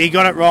 He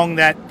got it wrong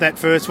that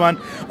first one.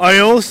 I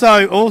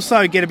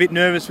also get a bit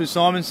nervous with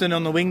Simonson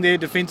on the wing there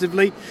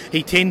defensively.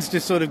 He tends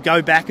to sort of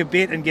go back a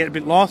bit and get a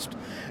bit lost.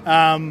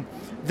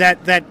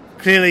 That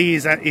clearly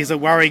is a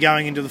worry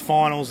going into the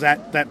finals.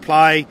 That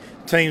play,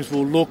 teams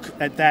will look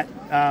at that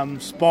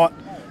spot.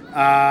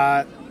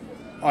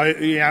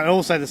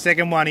 Also the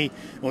second one,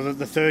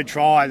 the third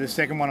try, the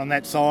second one on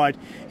that side,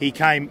 he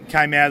came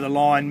out of the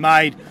line,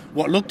 made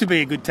what looked to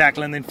be a good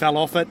tackle, and then fell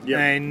off it,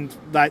 and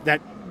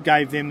that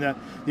gave them the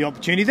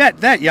opportunity.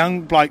 That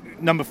young bloke,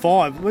 number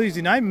 5, what is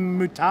his name,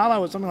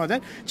 Mutalo or something like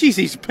that? Jeez,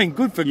 he's been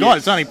good for guys.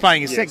 It's only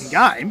playing his second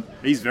game.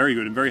 He's very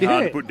good and very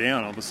hard to put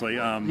down. Obviously,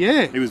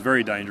 he was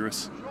very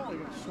dangerous.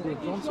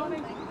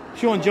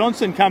 Sean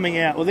Johnson coming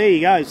out. Well, there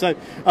you go. So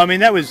I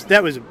mean, that was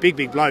a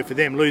big blow for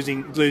them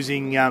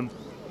losing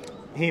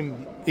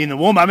him in the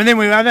warm up. And then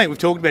I think we've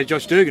talked about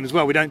Josh Dugan as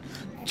well. We don't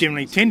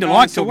generally tend to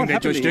like talking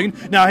about Josh Dugan.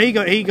 No, he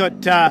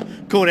got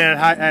caught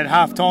out at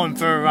half time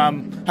for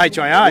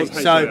HIA.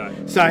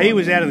 So he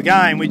was out of the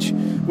game, which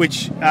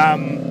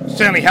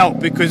certainly helped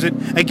because it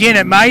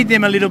made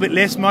them a little bit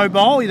less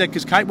mobile,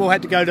 because Capewell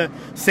had to go to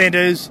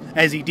centres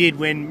as he did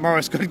when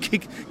Morris got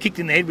kicked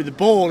in the head with the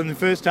ball in the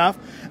first half.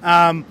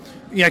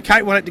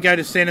 Capewell had to go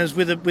to centres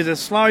with a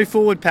slow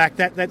forward pack.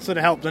 That sort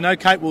of helped. I know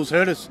Capewell's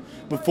hurt us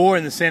before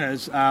in the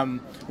centres.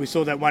 We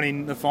saw that one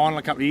in the final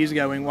a couple of years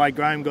ago when Wade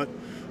Graham got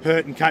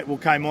hurt and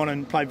Capewell came on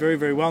and played very,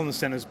 very well in the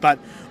centres. But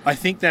I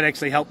think that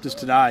actually helped us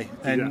today.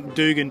 And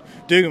Dugan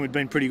had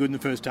been pretty good in the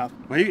first half.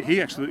 Well,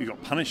 he actually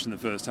got punished in the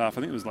first half.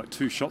 I think it was like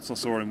 2 shots I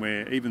saw him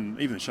where even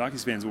the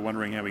Sharkies fans were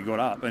wondering how he got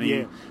up. And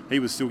he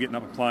was still getting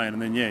up and playing.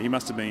 And then, he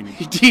must have been...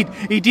 He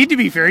did, to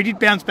be fair. He did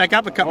bounce back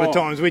up a couple of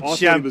times, which I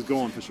thought he was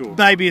gone for sure.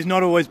 Maybe has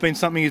not always been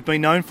something he's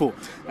been known for.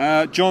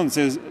 John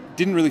says,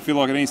 didn't really feel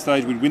like at any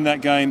stage we'd win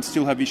that game,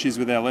 still have issues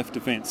with our left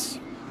defence.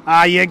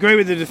 Agree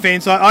with the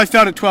defence. I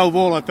felt at 12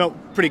 all, I felt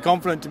pretty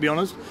confident, to be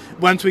honest.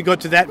 Once we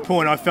got to that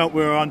point, I felt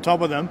we were on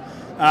top of them.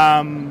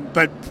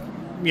 But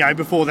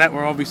before that,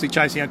 we're obviously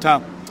chasing our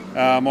tail.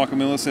 Michael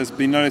Miller says,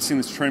 been noticing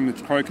this trend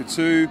with Croker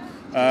too.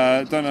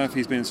 Don't know if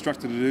he's been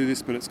instructed to do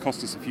this, but it's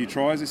cost us a few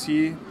tries this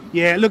year.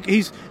 Yeah, look,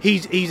 his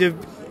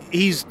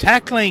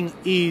tackling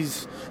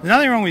is... There's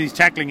nothing wrong with his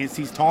tackling. It's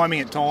his timing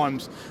at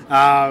times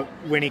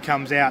when he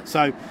comes out.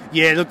 So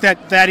yeah, look,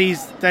 that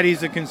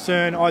is a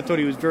concern. I thought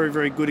he was very,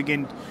 very good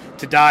again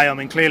today. I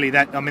mean, clearly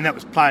that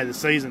was player of the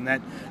season.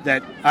 That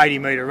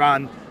 80-metre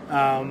run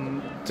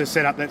to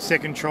set up that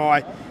second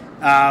try,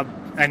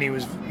 and he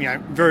was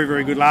very,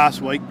 very good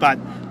last week. But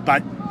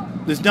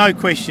there's no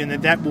question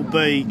that will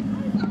be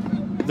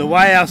the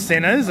way our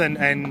centres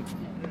and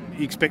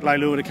you expect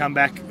Leilua to come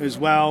back as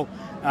well.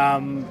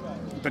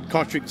 But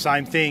Kotrick,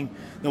 same thing.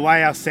 The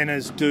way our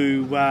centres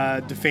do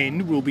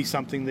defend will be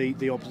something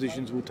the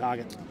oppositions will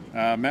target.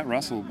 Matt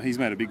Russell, he's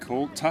made a big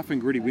call. Tough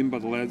and gritty win by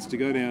the lads. To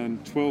go down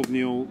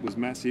 12-0 was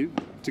massive.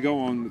 To go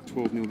on with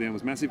 12-0 down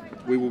was massive.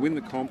 We will win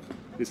the comp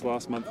this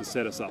last month to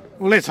set us up.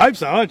 Well, let's hope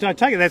so. I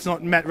take it that's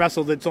not Matt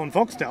Russell that's on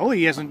Foxtel.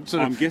 He hasn't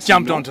sort of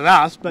jumped onto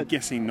us. But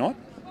guessing not.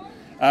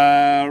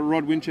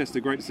 Rod Winchester,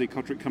 great to see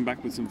Kotrick come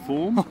back with some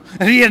form.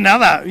 Yet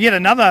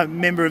another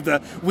member of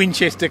the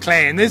Winchester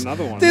clan. There's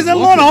a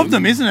lot of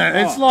them, isn't it?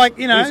 It's like,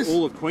 it's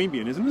all of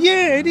Queanbeyan, isn't it?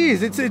 Yeah, it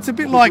is. It's a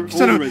bit like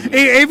sort of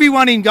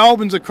everyone in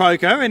Goulburn's a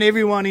Croker and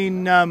everyone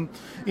in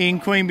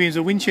Queanbeyan's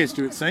a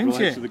Winchester, it seems.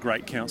 Relates to the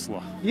great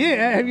councillor.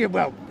 Yeah,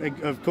 well,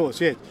 of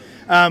course, yeah.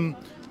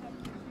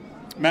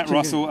 Matt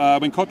Russell,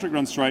 when Kotrick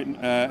runs straight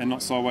and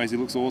not sideways, he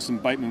looks awesome.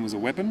 Bateman was a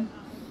weapon.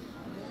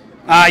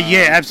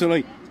 Yeah,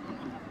 absolutely.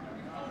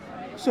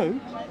 So,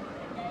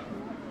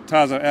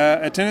 Tarzo,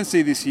 our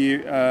tendency this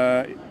year,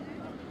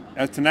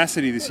 our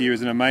tenacity this year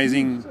is an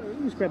amazing.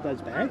 Just grab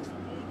those bags.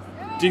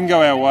 Didn't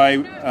go our way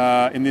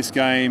in this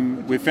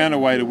game. We found a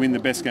way to win the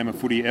best game of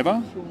footy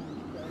ever.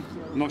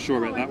 I'm not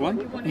sure about that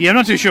one. Yeah, I'm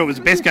not too sure it was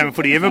the best game of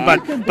footy ever,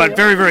 but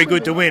very, very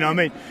good to win. I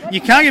mean,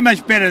 you can't get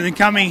much better than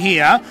coming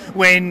here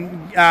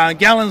when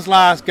Gallen's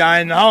last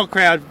game, the whole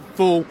crowd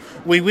full,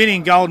 we win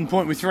in Golden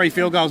Point with 3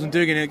 field goals and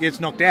Dugan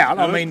gets knocked out.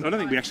 I don't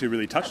think we actually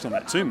really touched on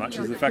that too much,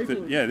 is the fact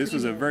that, this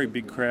was a very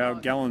big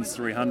crowd. Gallen's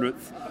 300th.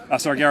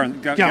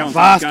 Gallen's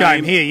last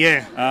game here,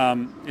 yeah.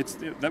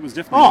 That was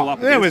definitely all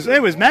up.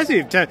 It was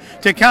massive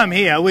to come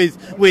here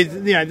with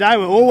they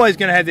were always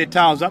going to have their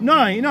tails up.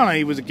 Not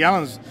only was it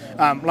Gallen's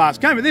last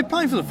game, but they're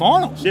playing for the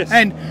finals. Yes.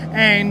 And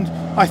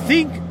I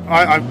think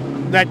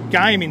that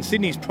game in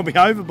Sydney is probably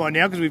over by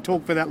now because we've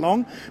talked for that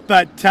long.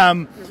 But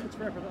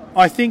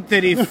I think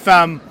that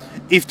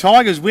if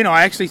Tigers win,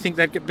 I actually think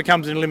that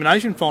becomes an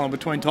elimination final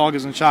between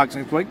Tigers and Sharks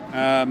next week.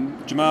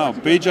 Jamal,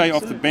 BJ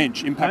off the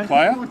bench, impact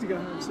player.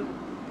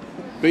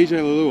 BJ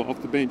Leilua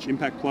off the bench,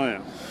 impact player.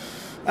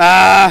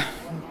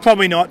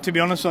 Probably not, to be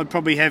honest. I'd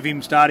probably have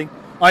him starting.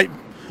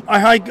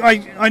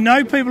 I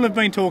know people have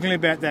been talking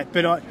about that,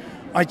 but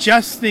I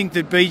just think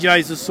that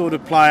BJ's the sort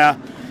of player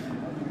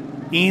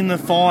in the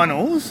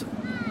finals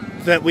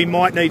that we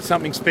might need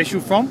something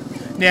special from.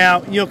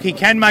 Now, look, he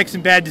can make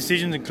some bad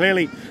decisions, and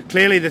clearly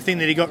the thing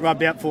that he got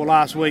rubbed out for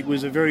last week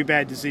was a very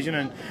bad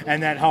decision,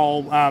 and that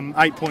whole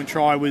 8-point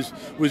try was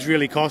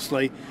really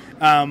costly.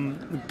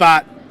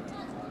 But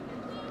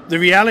the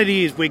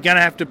reality is we're going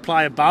to have to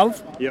play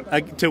above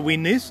to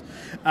win this.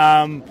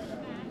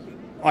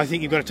 I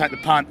think you've got to take the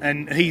punt,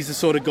 and he's the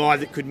sort of guy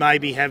that could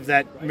maybe have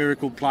that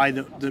miracle play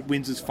that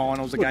wins us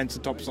finals against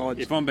the top sides.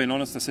 If I'm being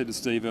honest, I said to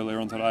Steve earlier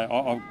on today,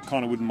 I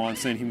kind of wouldn't mind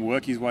seeing him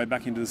work his way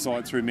back into the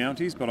side through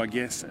Mounties, but I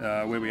guess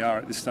where we are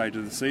at this stage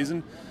of the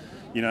season,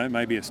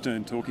 maybe a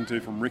stern talking to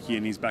from Ricky,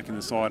 and he's back in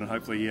the side, and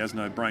hopefully he has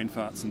no brain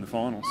farts in the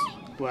finals.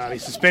 Well,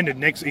 he's suspended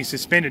next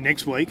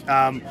week.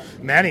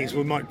 Mounties,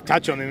 we might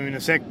touch on them in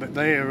a sec, but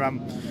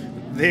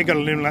they've got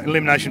an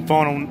elimination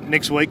final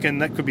next week,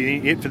 and that could be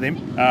it for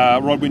them.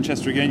 Rod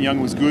Winchester again. Young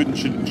was good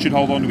and should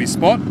hold on to his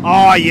spot.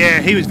 Oh yeah,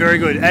 he was very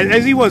good,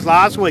 as he was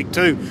last week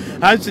too.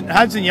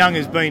 Hudson Young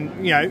has been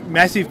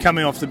massive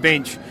coming off the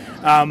bench,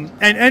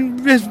 and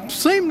has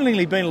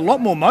seemingly been a lot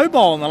more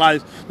mobile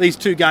in these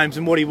 2 games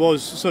than what he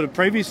was sort of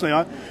previously.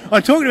 I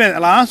talked about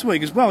that last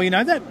week as well.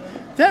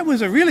 That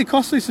was a really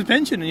costly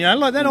suspension,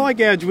 like that eye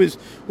gouge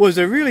was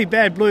a really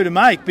bad blue to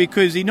make,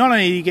 because he not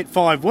only did he get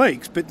 5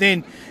 weeks, but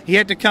then he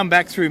had to come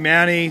back through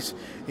Mounties.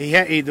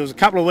 There was a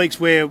couple of weeks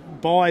where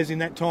buys in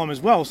that time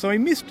as well, so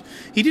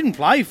he didn't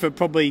play first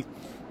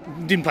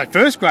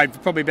grade for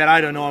probably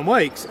about 8 or 9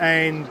 weeks,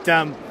 and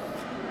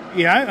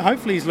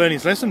hopefully he's learned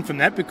his lesson from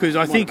that, because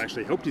I think it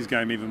actually helped his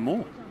game even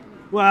more.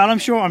 Well, I'm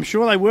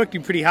sure they worked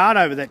him pretty hard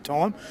over that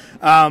time,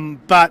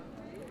 but.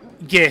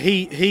 Yeah,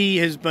 he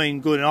has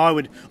been good, and I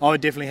would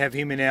definitely have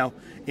him in our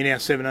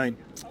 17.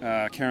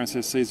 Karen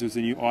says Sezer was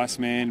the new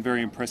Iceman,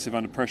 very impressive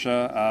under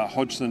pressure.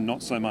 Hodgson,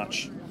 not so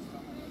much.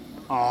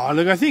 Oh,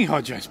 look, I think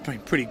Hodgson's been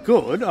pretty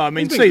good. I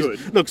mean,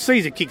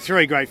 Sezer kicked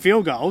 3 great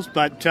field goals,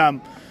 but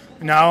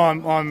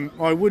no,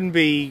 I wouldn't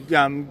be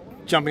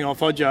jumping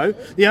off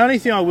Hodjo. The only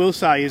thing I will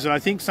say is that I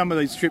think some of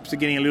these trips are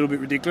getting a little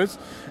bit ridiculous.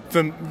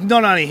 From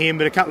not only him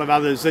but a couple of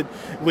others, that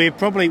we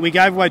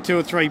gave away 2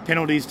 or 3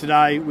 penalties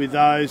today with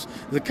those.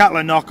 There's a couple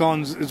of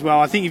knock-ons as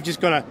well. I think you've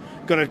just got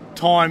to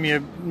time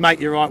make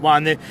your right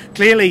one.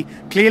 Clearly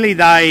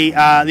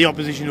the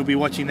opposition will be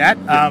watching that.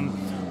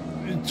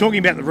 Talking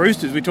about the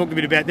Roosters, we talked a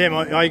bit about them.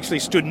 I actually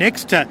stood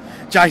next to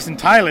Jason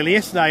Taylor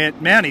yesterday at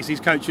Mounties. He's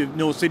coach of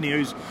North Sydney,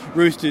 who's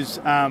Roosters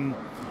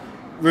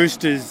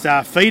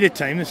feeder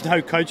team. There's no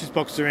coaches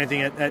box or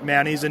anything at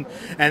Mounties, and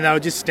they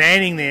were just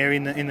standing there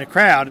in the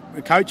crowd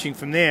coaching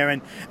from there,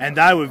 and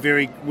they were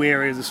very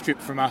wary of the strip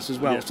from us as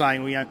well,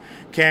 saying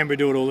Canberra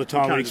do it all the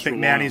time. We expect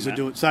Mounties to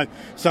do it.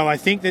 So I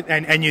think that,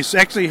 and you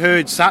actually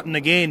heard Sutton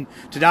again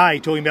today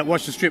talking about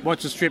watch the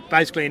strip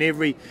basically in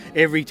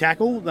every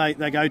tackle they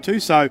go to.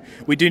 So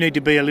we do need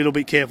to be a little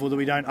bit careful that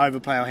we don't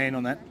overplay our hand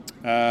on that.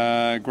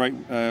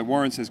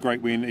 Warren says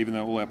great win, even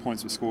though all our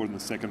points were scored in the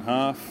second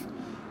half.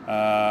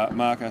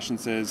 Mark Ashton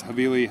says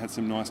Havili had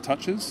some nice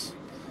touches.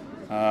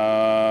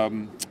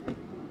 Karen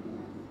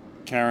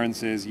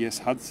says yes,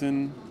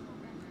 Hudson.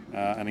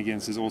 And again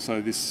says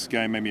also this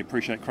game made me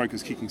appreciate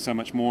Croker's kicking so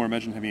much more.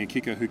 Imagine having a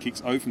kicker who kicks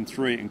 0 from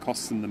 3 and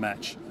costs them the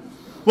match.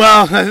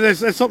 Well,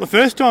 that's not the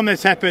first time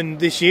that's happened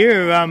this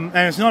year, and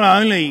it's not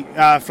only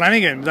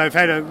Flanagan. They've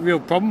had a real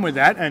problem with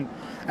that, and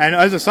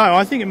as I say,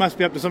 I think it must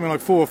be up to something like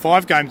 4 or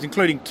 5 games,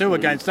 including 2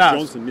 against us.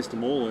 Johnson missed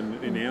them all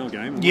in our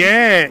game.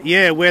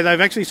 Yeah, where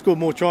they've actually scored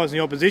more tries than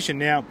the opposition.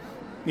 Now,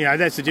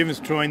 that's the difference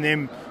between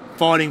them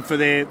fighting for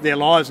their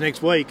lives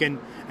next week and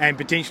and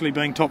potentially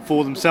being top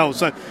 4 themselves.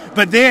 So,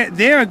 but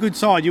they're a good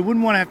side. You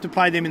wouldn't want to have to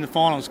play them in the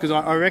finals because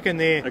I reckon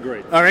they're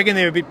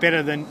a bit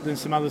better than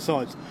some other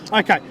sides.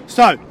 Okay,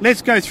 so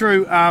let's go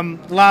through the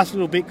last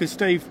little bit because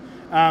Steve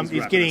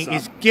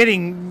is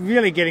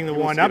really getting the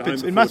wind up.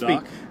 It must be.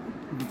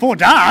 Before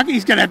dark,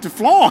 he's going to have to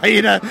fly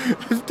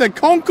to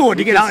Concord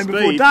to get home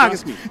before dark.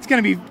 It's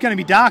going to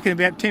be dark in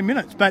about 10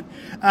 minutes. But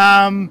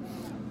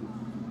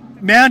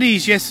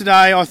Mounties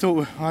yesterday,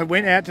 I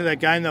went out to that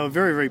game. They were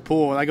very, very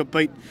poor. They got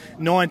beat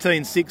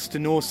 19-6 to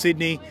North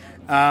Sydney.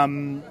 They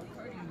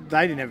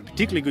didn't have a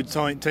particularly good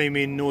team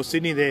in North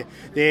Sydney.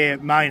 Their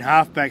main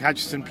halfback,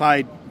 Hutchison,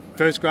 played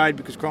first grade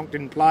because Cronk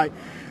didn't play.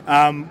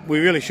 We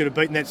really should have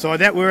beaten that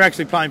side. We were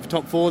actually playing for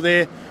top 4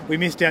 there. We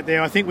missed out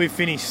there. I think we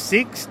finished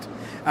 6th.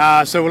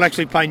 So we'll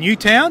actually play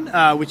Newtown,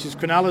 which is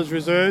Cronulla's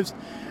reserves,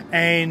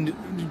 and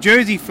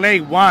Jersey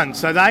Flag won.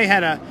 So they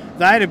had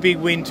a big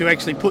win to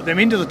actually put them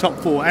into the top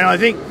 4. And I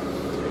think,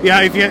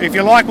 if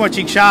you like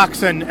watching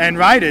Sharks and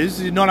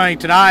Raiders, not only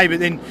today but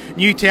then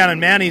Newtown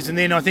and Mounties, and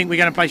then I think we're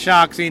going to play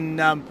Sharks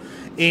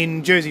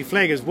in Jersey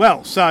Flag as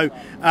well. So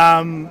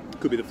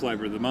could be the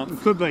flavour of the month.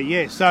 Could be,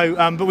 yeah. So,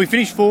 but we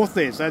finished 4th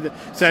there.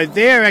 So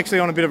they're actually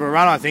on a bit of a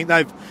run. I think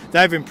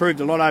they've improved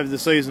a lot over the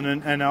season,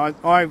 and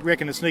I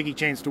reckon a sneaky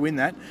chance to win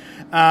that.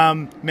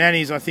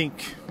 Mounties, I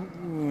think,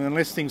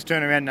 unless things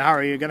turn around in a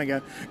hurry, are going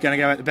to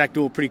go out the back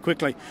door pretty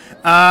quickly.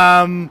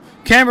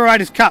 Canberra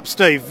Raiders Cup,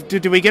 Steve.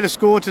 Did we get a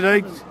score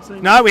today?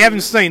 No, we haven't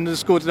seen the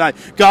score today.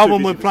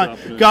 Goulburn were playing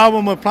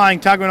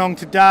Tuggeranong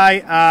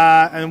today,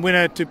 and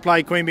winner to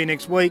play Queanbeyan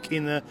next week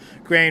in the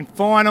grand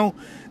final.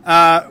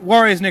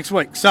 Warriors next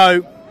week.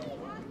 So,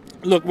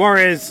 look,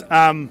 Warriors.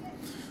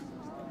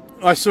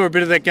 I saw a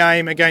bit of that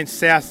game against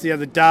South the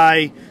other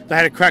day. They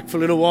had a crack for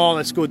a little while.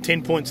 They scored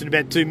 10 points in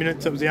about 2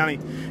 minutes. That was the only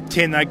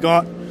 10 they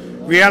got.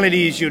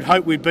 Reality is you'd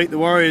hope we'd beat the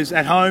Warriors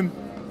at home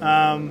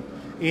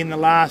in the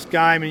last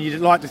game, and you'd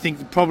like to think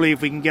that probably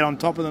if we can get on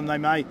top of them, they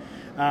may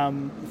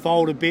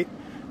fold a bit.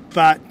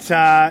 But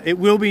it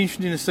will be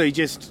interesting to see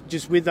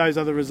just with those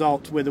other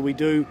results whether we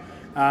do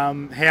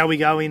how we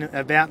go in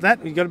about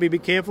that. You've got to be a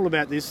bit careful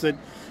about this, that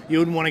you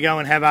wouldn't want to go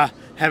and have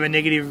a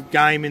negative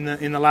game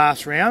in the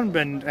last round,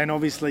 and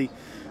obviously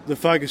the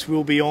focus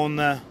will be on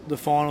the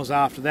finals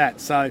after that.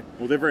 So,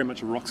 well, they're very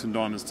much a rocks and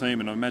diamonds team,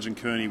 and I imagine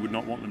Kearney would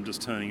not want them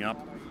just turning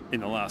up in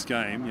the last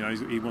game.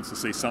 He wants to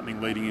see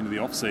something leading into the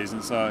off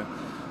season. So,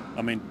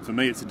 I mean, for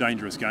me, it's a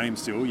dangerous game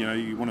still.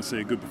 You want to see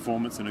a good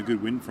performance and a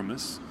good win from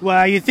us.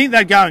 Well, you'd think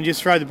they'd go and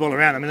just throw the ball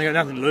around. I mean, they've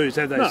got nothing to lose,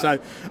 have they? No. So,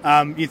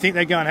 you think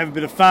they'd go and have a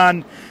bit of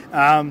fun,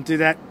 do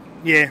that.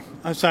 Yeah.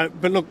 So,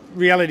 but look,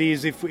 reality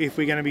is if we're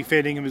going to be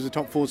fair dingham as a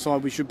top 4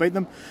 side, we should beat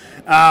them.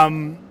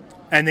 And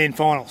then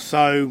finals.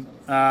 So,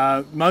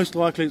 most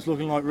likely it's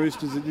looking like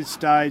Roosters at this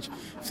stage.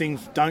 If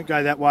things don't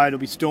go that way, it'll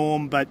be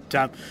Storm. But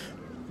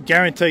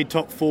guaranteed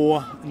top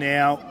 4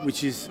 now,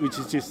 which is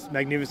just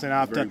magnificent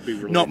after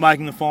not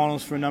making the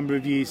finals for a number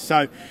of years.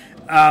 So,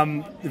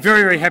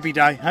 very, very happy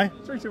day, hey?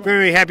 Very,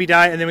 very happy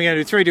day, and then we're going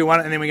to do 3, 2, 1,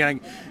 and then we're going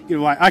to give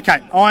away.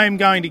 Okay, I am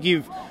going to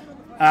give.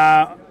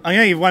 I'm going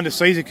to give 1 to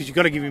Sezer because you've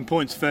got to give him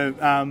points for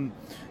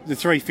the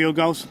 3 field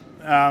goals.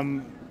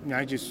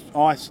 Just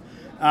ice.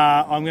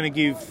 I'm going to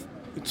give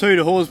 2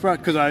 to Horsburgh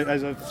because,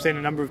 as I've said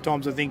a number of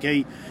times, I think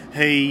he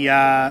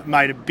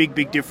made a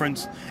big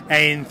difference,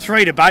 and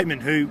 3 to Bateman,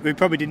 who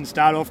probably didn't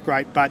start off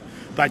great, but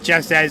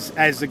just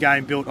as the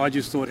game built, I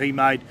just thought he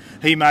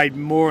made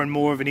more and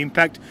more of an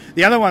impact.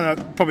 The other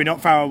one, probably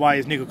not far away,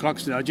 is Nickel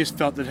Cloxton. I just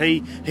felt that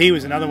he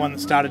was another one that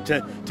started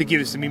to give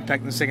us some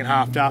impact in the second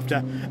half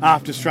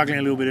after struggling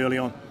a little bit early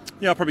on.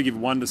 Yeah, I'll probably give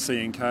 1 to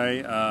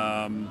CNK.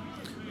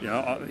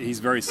 He's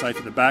very safe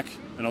at the back,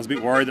 and I was a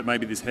bit worried that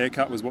maybe this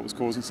haircut was what was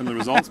causing some of the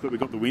results, but we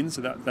got the win,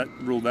 so that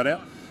ruled that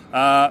out.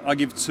 I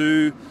give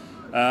 2.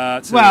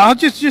 Well,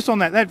 just on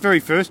that very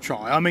first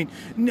try, I mean,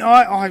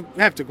 I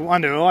have to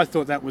wonder. I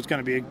thought that was going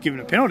to be given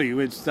a penalty.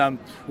 With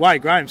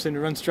Wade Graham seemed to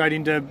run straight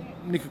into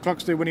Nickel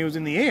Cloxton when he was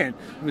in the air.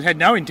 He had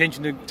no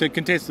intention to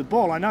contest the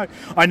ball. I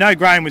know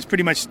Graham was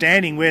pretty much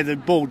standing where the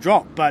ball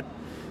dropped, but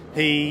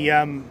he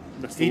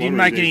didn't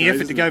make any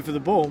effort to go for the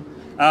ball.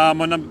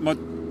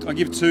 I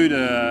give 2 to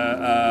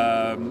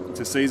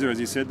Sezer, as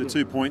you said, the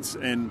 2 points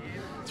and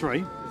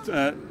 3.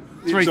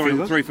 3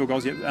 field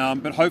goals, yeah.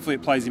 But hopefully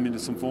it plays him into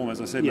some form,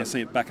 as I said. Yep. And I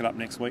see it back it up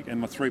next week. And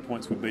my 3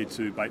 points would be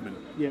to Bateman.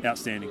 Yep.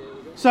 Outstanding.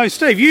 So,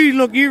 Steve,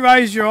 you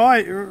raised your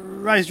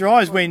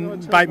eyes when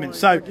Bateman.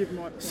 So.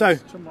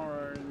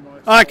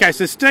 Okay,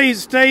 so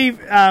Steve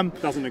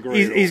doesn't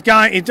agree. He's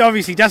going. It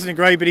obviously doesn't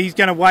agree, but he's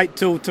going to wait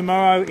till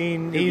tomorrow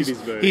in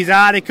his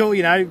article.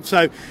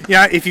 So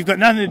if you've got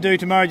nothing to do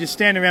tomorrow, just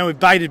stand around with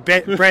bated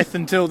breath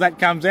until that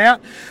comes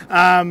out.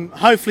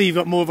 Hopefully, you've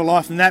got more of a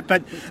life than that.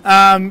 But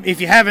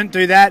if you haven't,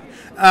 do that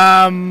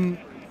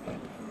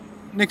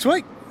next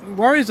week.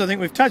 Warriors, I think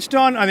we've touched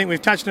on. I think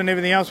we've touched on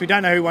everything else. We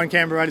don't know who won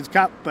Canberra Raiders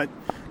Cup, but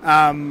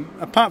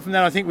Apart from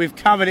that, I think we've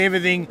covered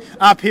everything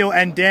uphill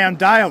and down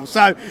dale.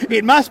 So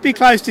it must be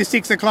close to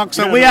 6 o'clock.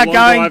 So we are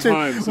going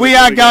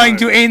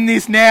to end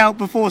this now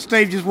before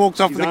Steve just walks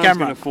off with the camera. He's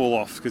going to fall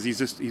off because he's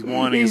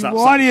winding us up.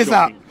 He's winding us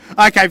up.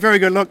 Okay, very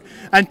good. Look,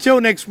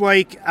 until next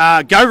week,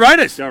 go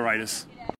Raiders. Go Raiders.